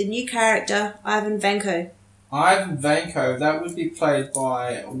plays the new character, Ivan Vanko? Ivan Vanko, that would be played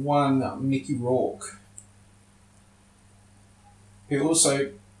by one Mickey Rourke, who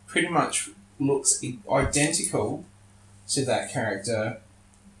also pretty much looks identical to that character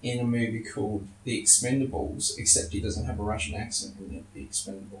in a movie called The Expendables, except he doesn't have a Russian accent in it, The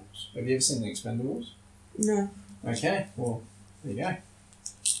Expendables. Have you ever seen The Expendables? No. Okay, well, there you go.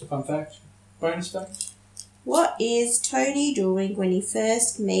 Fun fact. Bonus fact. What is Tony doing when he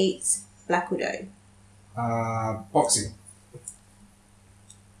first meets Black Widow? Boxing.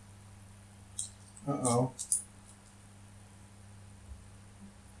 Uh-oh.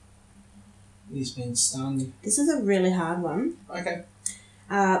 He's been stunned. This is a really hard one. Okay.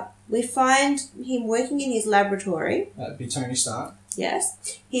 We find him working in his laboratory. That'd be Tony Stark. Yes.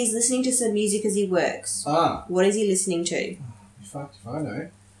 He's listening to some music as he works. Ah. What is he listening to? Fuck if I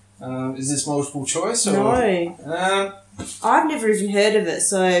know. Is this multiple choice? Or? No. I've never even heard of it,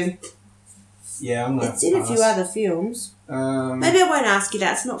 so... Yeah, I'm not. It's in a few other films. Maybe I won't ask you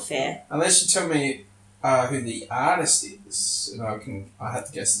that. It's not fair. Unless you tell me who the artist is, and I have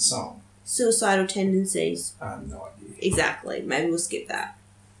to guess the song. Suicidal Tendencies. I have no idea. Exactly. Maybe we'll skip that.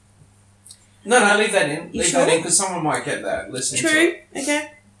 No, leave that in. You leave sure? that in because someone might get that listening to True. it.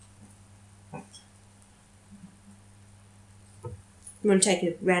 Okay. You want to take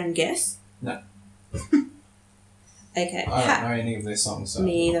a random guess? No. Okay. I don't know any of their songs, so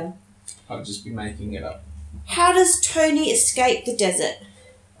Me either. I'll just be making it up. How does Tony escape the desert?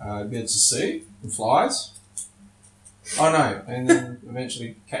 Builds a suit and flies. Oh no, and then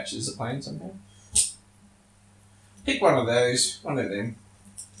eventually catches a plane somehow. Pick one of those, one of them.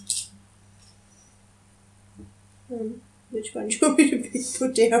 Which one do you want me to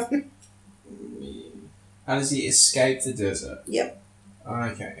put down? How does he escape the desert? Yep.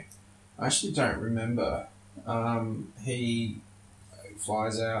 Okay. I actually don't remember. He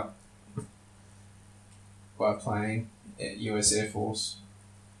flies out by plane at US Air Force.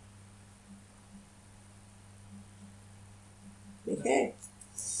 Okay.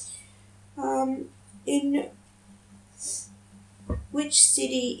 In which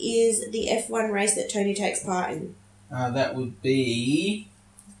city is the F1 race that Tony takes part in? That would be...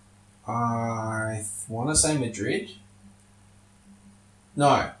 I want to say Madrid.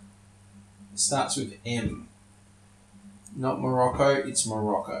 No. It starts with M. Not Morocco, it's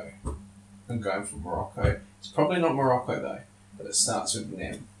Morocco. I'm going for Morocco. It's probably not Morocco though, but it starts with an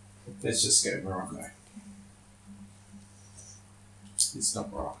M. Let's just go Morocco. It's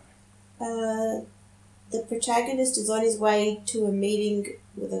not Morocco. The protagonist is on his way to a meeting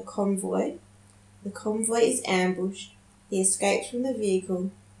with a convoy. The convoy is ambushed. He escapes from the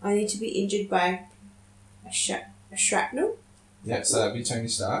vehicle, only to be injured by a shrapnel. Yeah, so that'd be Tony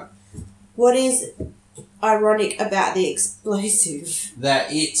Stark. What is ironic about the explosive? That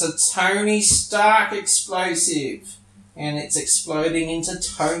it's a Tony Stark explosive. and it's exploding into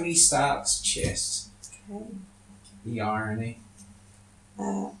Tony Stark's chest. Okay. The irony.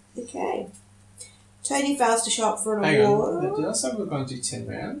 Okay. Tony fails to show up for an Hang award. on, did I say we were going to do 10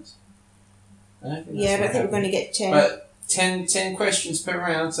 rounds? I don't think we're going to get 10. But 10 questions per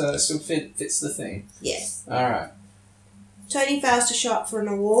round, so it still fits the theme. Yes. Alright. Tony fails to show up for an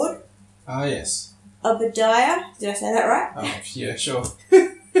award. Ah, yes. Obadiah, did I say that right? Oh, yeah, sure.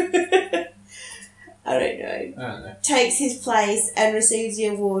 I don't know. Takes his place and receives the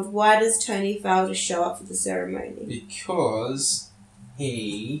award. Why does Tony fail to show up for the ceremony? Because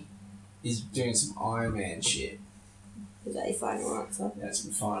he is doing some Iron Man shit. Is that your final answer? That's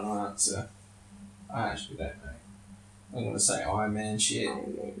my final answer. I actually don't know. I'm going to say Iron Man shit.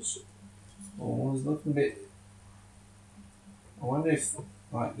 Iron Man shit. Oh, I was looking a bit... I wonder if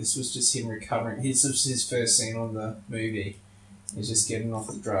this was just him recovering. This was his first scene on the movie. He's just getting off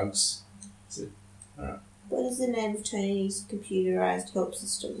the drugs. So, alright. What is the name of Tony's computerized help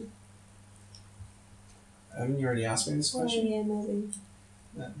system? Haven't you already asked me this question? Oh, yeah, maybe.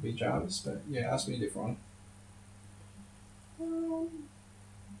 That would be Jarvis, but yeah, ask me a different one.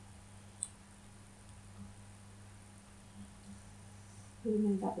 We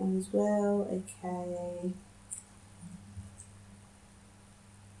know that one as well. Okay.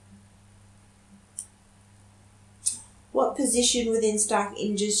 What position within Stark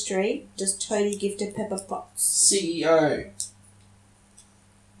Industry does Tony give to Pepper Potts? CEO.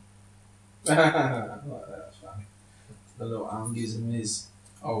 That's funny. The little arm gives him his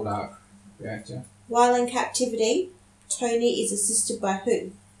old arc reactor. While in captivity, Tony is assisted by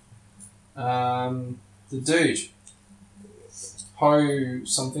who? The dude. Ho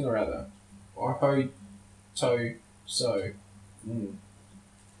something or other. Or Ho To So. You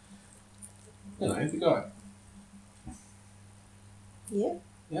know, the guy. Yep.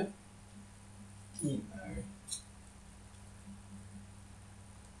 Yep. You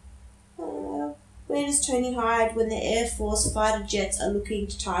know. Where does Tony hide when the Air Force fighter jets are looking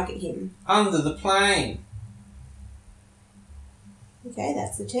to target him? Under the plane. Okay,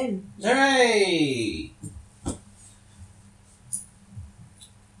 that's the 10. Hooray!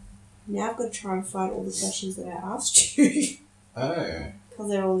 Now I've got to try and find all the questions that I asked you. Oh. Because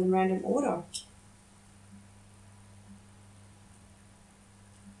they're all in random order.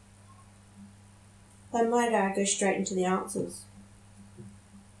 I might go straight into the answers.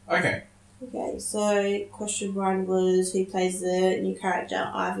 Okay. Okay, so question 1 was who plays the new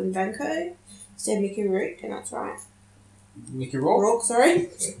character Ivan Vanko? Said Mickey Rourke, and that's right. Mickey Rourke? Rourke, sorry.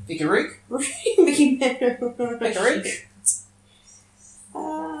 Mickey Rourke? Mickey Rourke. Mickey Rourke?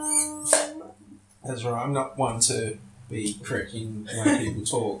 That's right, I'm not one to be correcting the way people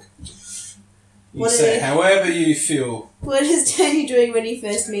talk. You say however you feel. What is Tony doing when he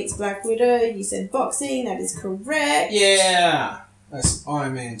first meets Black Widow? You said boxing, that is correct. Yeah! That's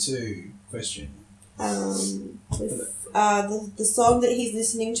Iron Man 2 question. The song that he's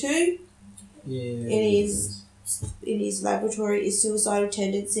listening to in his laboratory is Suicidal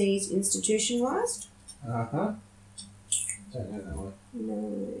Tendencies Institutionalized. Uh-huh. Don't know that one.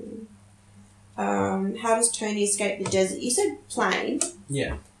 No. How does Tony escape the desert? You said plane.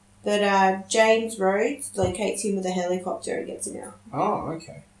 Yeah. But James Rhodes locates him with a helicopter and gets him out. Oh,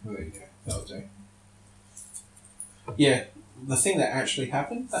 okay. Well, there you go. That'll do. Yeah. The thing that actually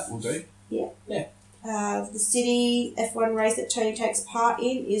happened, that will do. Yeah. Yeah. The city F1 race that Tony takes part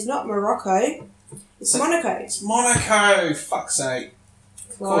in is not Morocco. It's Monaco. It's Monaco! Fuck's sake.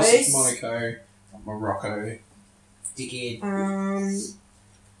 Close. Of course it's Monaco. Not Morocco. Dickhead.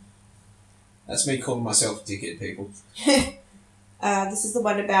 That's me calling myself a dickhead, people. This is the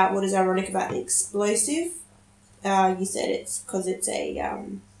one about what is ironic about the explosive. You said it's because it's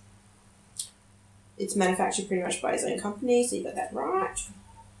it's manufactured pretty much by his own company, so you got that right.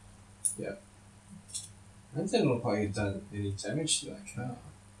 Yeah. That didn't look like he'd done any damage to that car.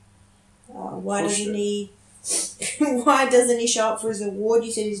 Why doesn't he show up for his award?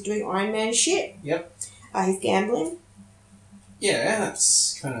 You said he's doing Iron Man shit. Yep. He's gambling. Yeah,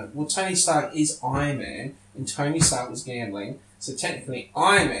 that's kind of... Well, Tony Stark is Iron Man, and Tony Stark was gambling, so technically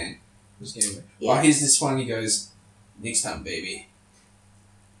Iron Man was gambling. Yeah. Oh, here's this one, he goes, next time, baby.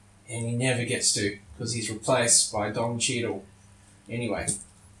 And he never gets to, because he's replaced by Don Cheadle. Anyway.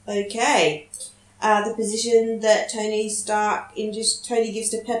 Okay. The position that Tony gives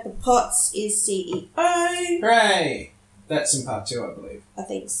to Pepper Potts is CEO. Hooray! That's in part 2, I believe. I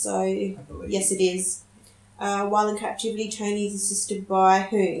think so. I believe. Yes, it is. While in captivity, Tony is assisted by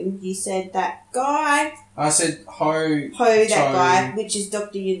whom? You said that guy. I said that guy, which is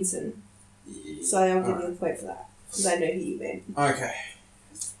Dr. Yinsen. Yeah. So I'll give you a point for that, because I know who you meant. Okay.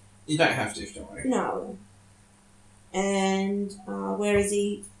 You don't have to, don't worry. No. And where is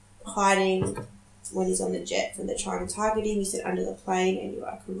he hiding when he's on the jets and they're trying to target him? You said under the plane, and you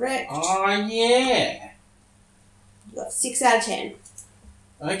are correct. Oh, yeah. You got 6 out of 10.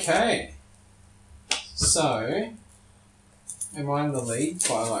 Okay. So, am I in the lead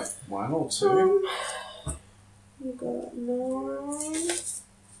by like 1 or 2? You got 9.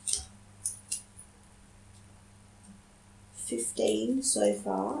 15 so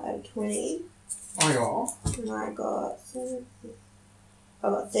far out of 20. I got. And I got 13.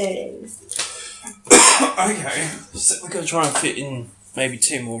 Okay. So we're going to try and fit in maybe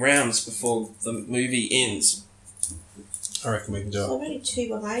 2 more rounds before the movie ends. I reckon we can do it. So I'm only 2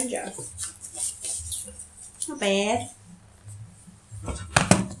 behind you. Not bad. How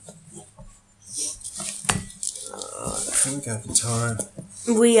are we going for time?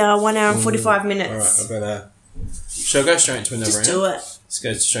 We are 1 hour and 45 minutes. Alright, I better... Shall I go straight into another round? Just do it. Let's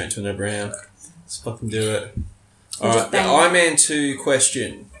go straight into another round. Let's fucking do it. Alright, the Iron Man 2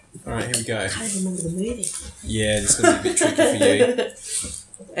 question. Alright, here we go. I can't remember the movie. Yeah, this is going to be a bit tricky for you.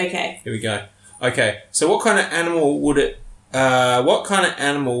 Okay. Here we go. Okay, so what kind of animal would it...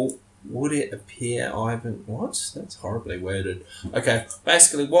 appear Ivan... What? That's horribly worded. Okay,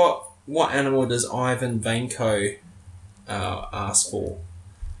 basically, what animal does Ivan Vanko ask for?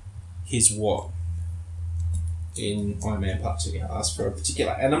 His what? In Iron Man Part 2, he asks for a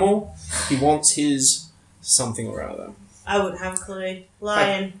particular animal. He wants his something or other. I wouldn't have a clue.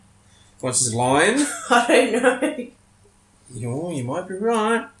 Lion. He wants his lion? I don't know. You might be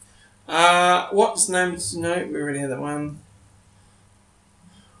right. What's the name? No, we already had that one.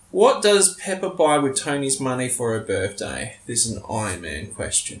 What does Pepper buy with Tony's money for her birthday? This is an Iron Man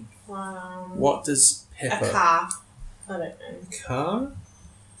question. What does Pepper... A car. I don't know. A car?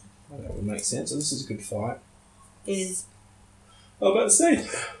 Oh, that would make sense. This is a good fight. It is. I was about to say...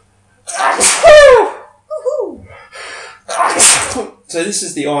 So this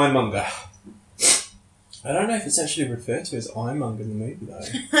is the Ironmonger. I don't know if it's actually referred to as Ironmonger in the movie, though.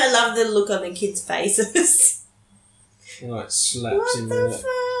 I love the look on the kids' faces. He like slaps What him the in fuck?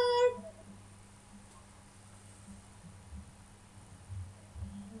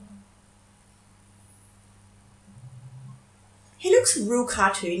 He looks real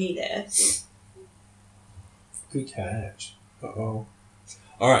cartoony there. Good catch. Uh-oh.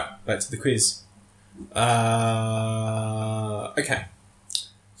 Alright, back to the quiz. Okay.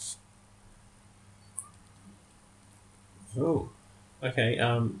 Oh. Okay,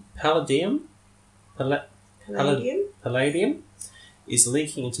 Palladium? Palladium is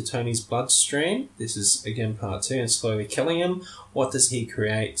leaking into Tony's bloodstream. This is, again, part 2, and slowly killing him. What does he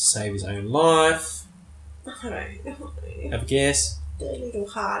create to save his own life? I don't know. Have a guess. The little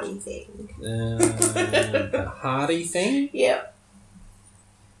hardy thing. The hardy thing? Yep.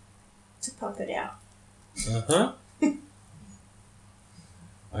 To pump it out. Uh-huh.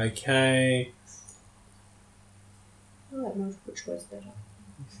 Okay. I like multiple choice better.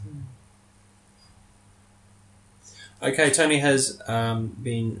 Okay, Tony has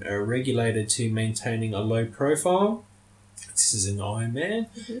been regulated to maintaining a low profile. This is an Iron Man.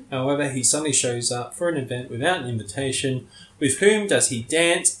 Mm-hmm. However, he suddenly shows up for an event without an invitation. With whom does he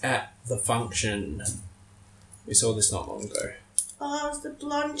dance at the function? We saw this not long ago. Oh, it was the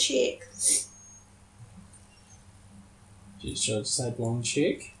blonde chick. Should I say blonde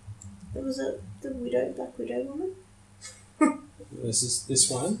chick? It was the Black Widow woman. This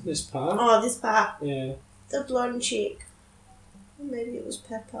one, this part. Oh, this part. Yeah. The blonde chick. Or maybe it was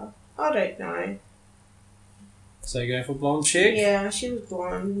Pepper. I don't know. So you go for blonde chick? Yeah, she was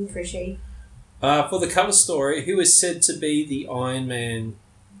blonde and pretty. For the cover story, who is said to be the Iron Man,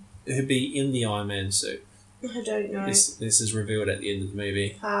 who'd be in the Iron Man suit? I don't know. This is revealed at the end of the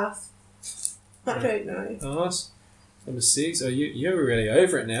movie. Pass. I don't know. Pass. Number 6. Oh, you're really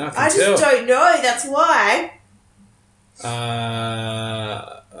over it now. I just don't know. That's why.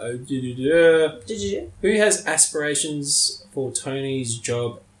 Did you? Who has aspirations for Tony's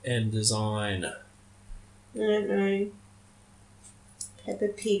job and design? I don't know. Peppa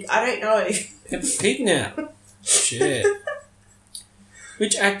Pig. I don't know. Peppa Pig now. Shit.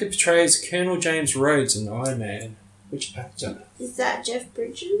 Which actor portrays Colonel James Rhodes in Iron Man? Which actor? Is that Jeff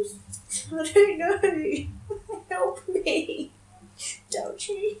Bridges? I don't know. Help me. Don't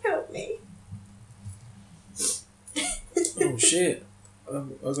you help me. Oh shit.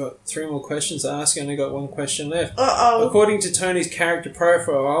 I've got 3 more questions to ask. I only got 1 question left. Uh-oh. According to Tony's character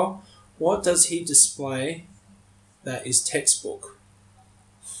profile, what does he display that is textbook?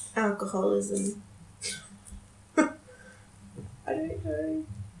 Alcoholism. I don't know.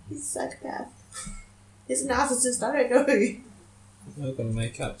 He's a psychopath. He's a narcissist. I don't know. I've got to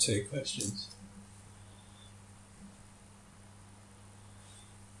make up 2 questions.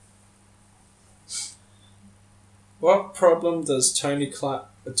 What problem does Tony Clark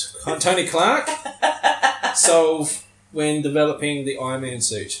solve when developing the Iron Man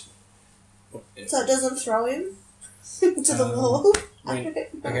suit? So it doesn't throw him into the wall?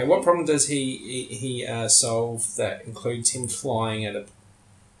 Okay, what problem does he solve that includes him flying at a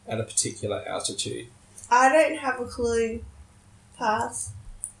particular altitude? I don't have a clue. Pass.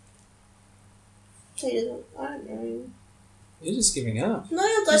 So he doesn't... I don't know. You're just giving up. No,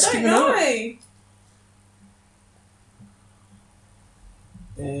 I don't know.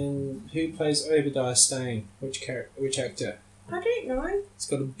 And who plays Obadiah Stane? Which actor? I don't know. He's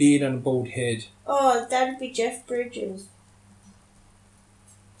got a beard and a bald head. Oh, that'd be Jeff Bridges.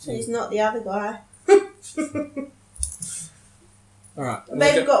 So he's not the other guy. Alright.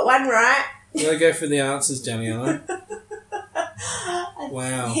 Maybe got one right. I'm going to go for the answers, Daniella.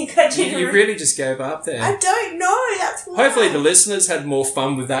 Wow. You Right. really just gave up there. I don't know, that's why. Hopefully the listeners had more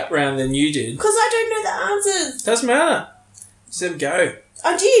fun with that round than you did. Because I don't know the answers. Doesn't matter. Just have a go.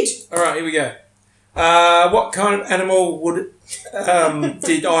 I did. Alright, here we go. What kind of animal would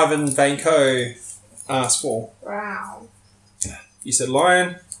did Ivan Vanko ask for? Wow. You said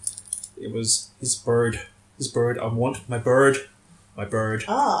lion. It was his bird. His bird. I want my bird. My bird.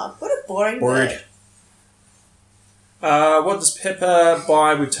 Oh, what a boring bird. What does Pepper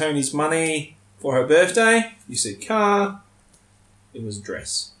buy with Tony's money for her birthday? You said car. It was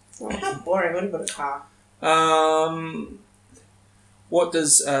dress. Oh, how boring. What about a car? What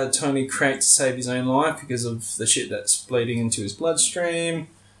does Tony crack to save his own life because of the shit that's bleeding into his bloodstream?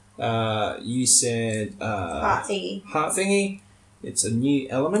 You said... heart thingy. Heart thingy. It's a new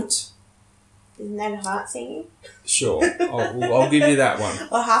element. Isn't that a heart thingy? Sure. I'll give you that one.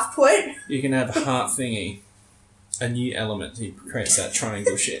 Or half point? You can have a heart thingy. A new element. He creates that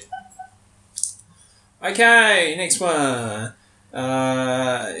triangle shit. Okay, next one.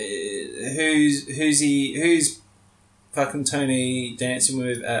 Who's fucking Tony dancing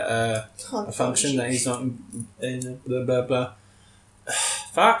with at a function that he's not in blah blah blah.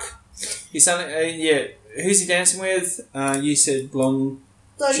 Fuck. He's something. Yeah. Who's he dancing with? You said blonde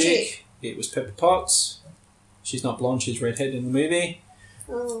chick. It was Pepper Potts. She's not blonde. She's redhead in the movie.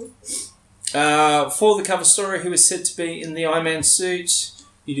 Oh. For the cover story, who was said to be in the Iron Man suit?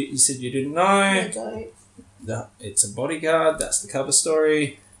 You said you didn't know. I don't. It's a bodyguard. That's the cover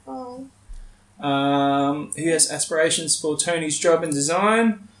story. Oh. Who has aspirations for Tony's job in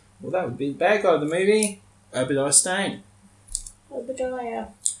design? Well, that would be the bad guy of the movie. Obadiah Stane. Obadiah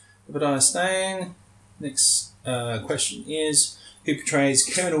Stane. Next question is, who portrays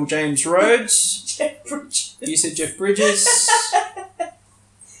Colonel James Rhodes? Jeff Bridges. You said Jeff Bridges.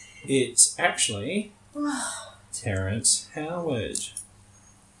 It's actually Terrence Howard.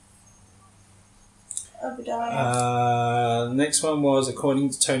 Obadiah. The next one was, according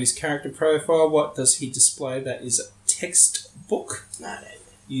to Tony's character profile, what does he display that is a textbook? No, I don't know.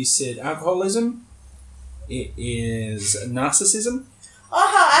 You said alcoholism. It is narcissism.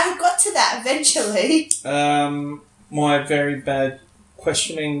 Oh, I got to that eventually. My very bad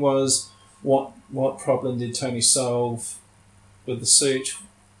questioning was, what problem did Tony solve with the suit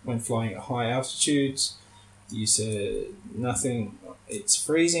when flying at high altitudes? You said nothing. It's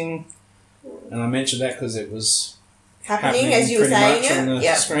freezing. And I mentioned that because it was happening as you were saying it on the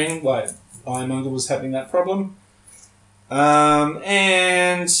screen. Like Ironmonger was having that problem.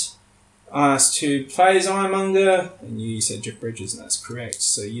 And I asked who plays Ironmonger, and you said Jeff Bridges, and that's correct.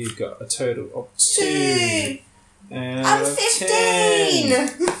 So you've got a total of 2. I'm 15.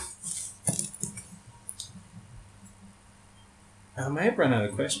 I may have run out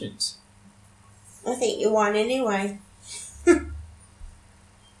of questions. I think you won anyway.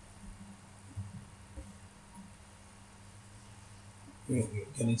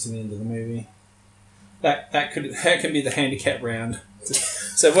 Getting to the end of the movie. That can be the handicap round.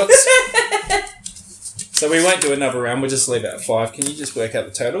 So so we won't do another round. We'll just leave it at 5. Can you just work out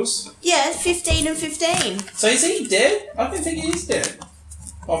the totals? Yeah, 15 and 15. So is he dead? I don't think he is dead.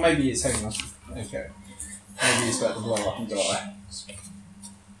 Oh, maybe he is. Hang on. Okay. Maybe he's about to blow up and die.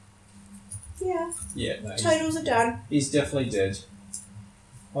 Yeah. Yeah. No. Totals are done. He's definitely dead.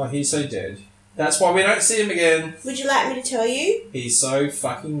 Oh, he's so dead. That's why we don't see him again. Would you like me to tell you? He's so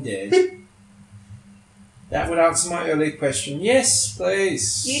fucking dead. That would answer my earlier question. Yes,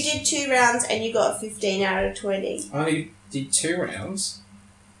 please. You did 2 rounds and you got 15 out of 20. I only did 2 rounds.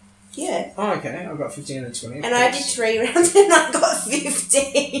 Yeah. Oh, okay. I got 15 out of 20. And I did 3 rounds and I got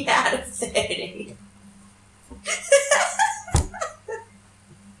 15 out of 30.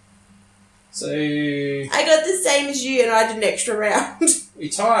 So... I got the same as you and I did an extra round. We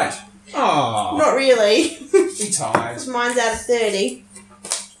tied. Oh. Not really. We tied. Because mine's out of 30.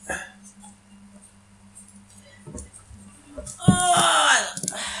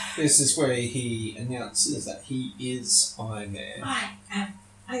 This is where he announces that he is Iron Man. I am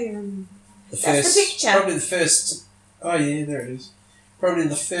Iron. That's the picture. Probably the first. Oh yeah, there it is. Probably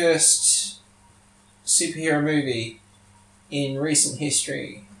the first superhero movie in recent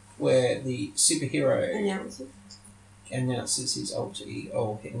history where the superhero announces his alter ego,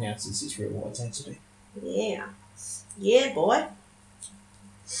 or announces his real identity. Yeah. Yeah, boy.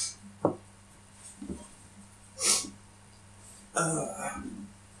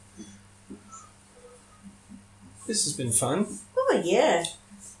 This has been fun. Oh, yeah.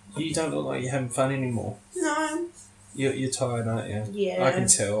 You don't look like you're having fun anymore. No. You're tired, aren't you? Yeah. I can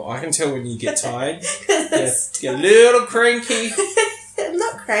tell. I can tell when you get tired. You're a little cranky. I'm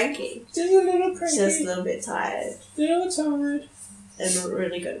not cranky. Just a little cranky. Just a little bit tired. A little tired. And not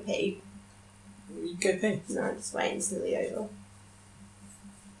really got to pee. You go pee. No, I'm just waiting. It's nearly over.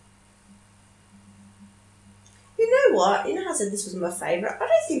 You know what? You know how I said this was my favourite? I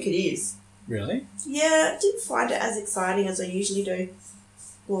don't think it is. Really? Yeah, I didn't find it as exciting as I usually do.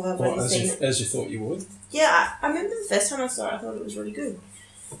 Well, I've only seen it. As you thought you would? Yeah, I remember the first time I saw it, I thought it was really good.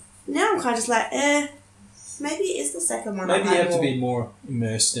 Now I'm kind of just like, maybe it is the second one. Maybe you have to be more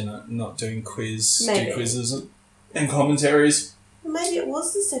immersed in it, not doing do Maybe. quizzes and commentaries. Well, maybe it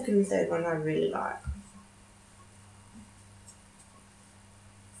was the second and third one I really like.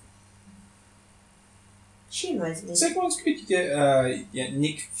 She knows me. The second one's good. You get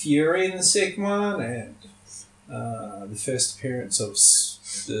Nick Fury in the second one, and the first appearance of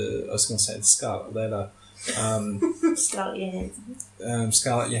the Scarlet Letter. Scarlett Johansson.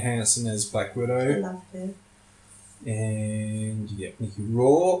 Scarlett Johansson as Black Widow. I love her. And you get Mickey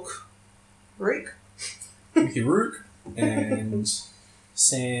Rourke. Mickey Rourke. And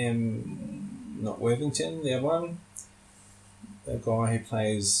Sam, not Worthington, the other one. The guy who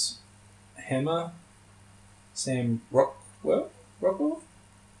plays Hammer. Sam Rockwell?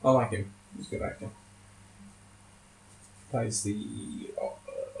 I like him. He's a good actor. Plays the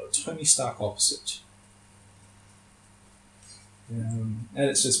Tony Stark opposite. And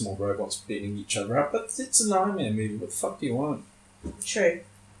it's just more robots beating each other up. But it's an Iron Man movie. What the fuck do you want? True.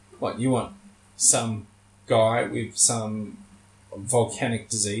 What, you want some guy with some volcanic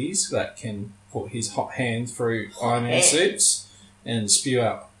disease that can put his hot hand through Iron Man suits and spew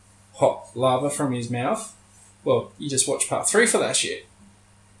out hot lava from his mouth? Well, you just watch part 3 for that shit.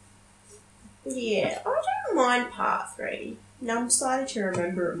 Yeah, I don't mind part 3. Now I'm starting to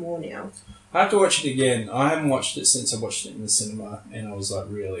remember it more now. I have to watch it again. I haven't watched it since I watched it in the cinema, and I was like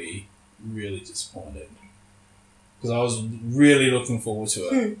really, really disappointed. Because I was really looking forward to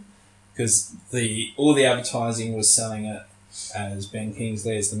it. Because all the advertising was selling it as Ben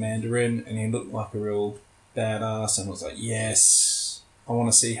Kingsley as the Mandarin, and he looked like a real badass, and I was like, yes, I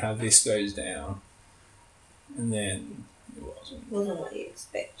want to see how this goes down. And then it wasn't. Wasn't what you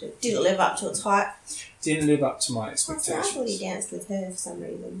expected. Didn't live up to its hype. Didn't live up to my expectations. I thought he danced with her for some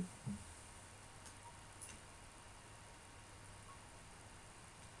reason.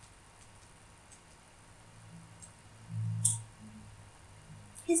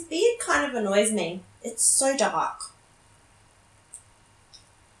 His beard kind of annoys me. It's so dark.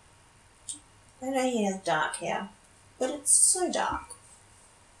 I know he has dark hair, but it's so dark.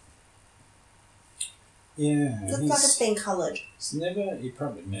 Yeah. Looks like it's been coloured. He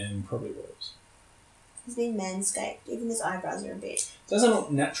probably was. He's been manscaped. Even his eyebrows are a bit. Doesn't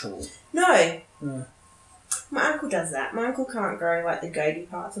look natural. No. No. My uncle does that. My uncle can't grow like the goatee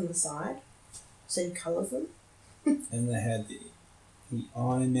parts on the side, so he colours them. And they had the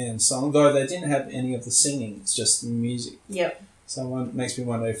Iron Man song, though they didn't have any of the singing. It's just the music. Yep. So it makes me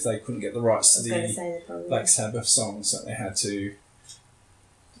wonder if they couldn't get the rights to the Black Sabbath song, so they had to.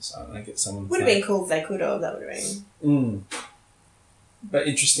 So they get someone. Would have been cool if they could have. That would have been. But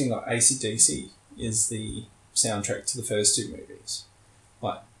interesting, like AC/DC is the soundtrack to the first 2 movies.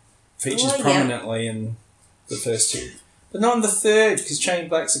 Like features prominently in the first 2, but not in the third because Shane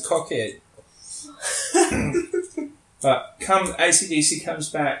Black's a cockhead. But AC/DC comes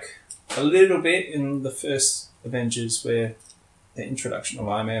back a little bit in the first Avengers, where the introduction of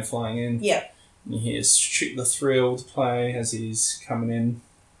Iron Man flying in. Yep. And you hear Shoot the Thrill to play as he's coming in.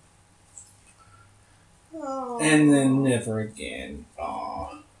 Aww. And then never again.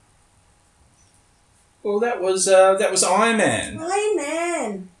 Oh. Well, that was Iron Man. Iron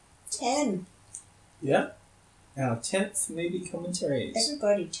Man. 10. Yeah. Our 10th movie commentaries.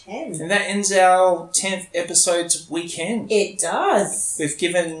 Everybody 10. And that ends our 10th episode's weekend. It does. We've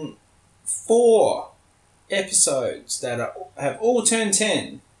given 4 episodes that have all turned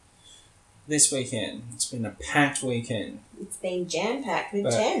 10 this weekend. It's been a packed weekend. It's been jam-packed with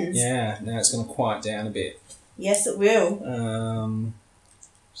 10s. 10s. Yeah, now it's going to quiet down a bit. Yes, it will. But come AC/DC comes back a little bit in the first Avengers, where the introduction of Iron Man flying in. You hear Shoot the Thrill to play as he's coming in. And you hear Commentate. Yes,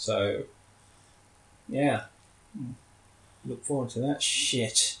 it will. So, yeah. Look forward to that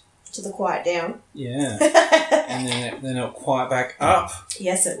shit. To the quiet down. Yeah. And then it'll quiet back up.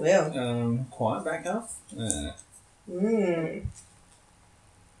 Yes, it will. Quiet back up.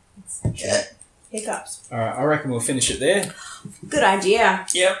 Hiccups. Alright, I reckon we'll finish it there. Good idea.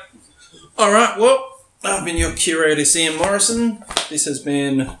 Yep. Alright, well, I've been your curator, Ian Morrison. This has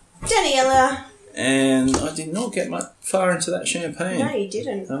been Daniella. And I did not get much far into that champagne. No, you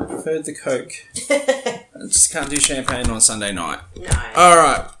didn't. I preferred the Coke. I just can't do champagne on Sunday night. No.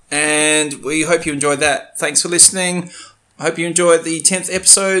 Alright, and we hope you enjoyed that. Thanks for listening. I hope you enjoyed the 10th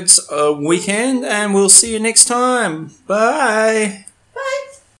episode's weekend, and we'll see you next time. Bye. Bye.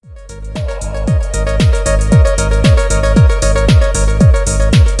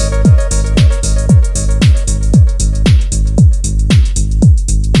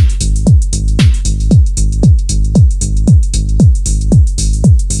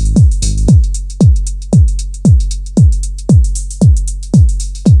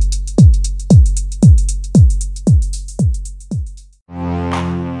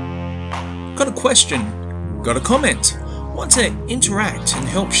 Got a question? Got a comment? Want to interact and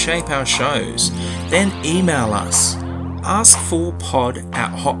help shape our shows? Then email us.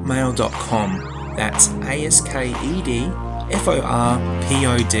 askforpod@hotmail.com. That's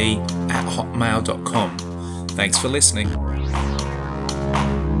ASKEDFORPOD@hotmail.com. Thanks for listening.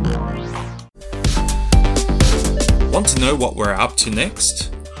 Want to know what we're up to next?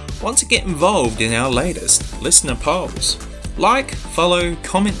 Want to get involved in our latest listener polls? Like, follow,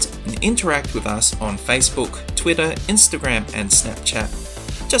 comment and interact with us on Facebook, Twitter, Instagram and Snapchat.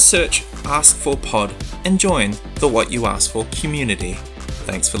 Just search Ask for Pod and join the What You Asked For community.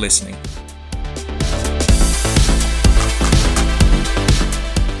 Thanks for listening.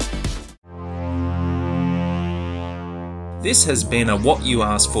 This has been a What You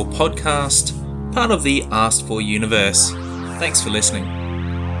Asked For podcast, part of the Asked For universe. Thanks for listening.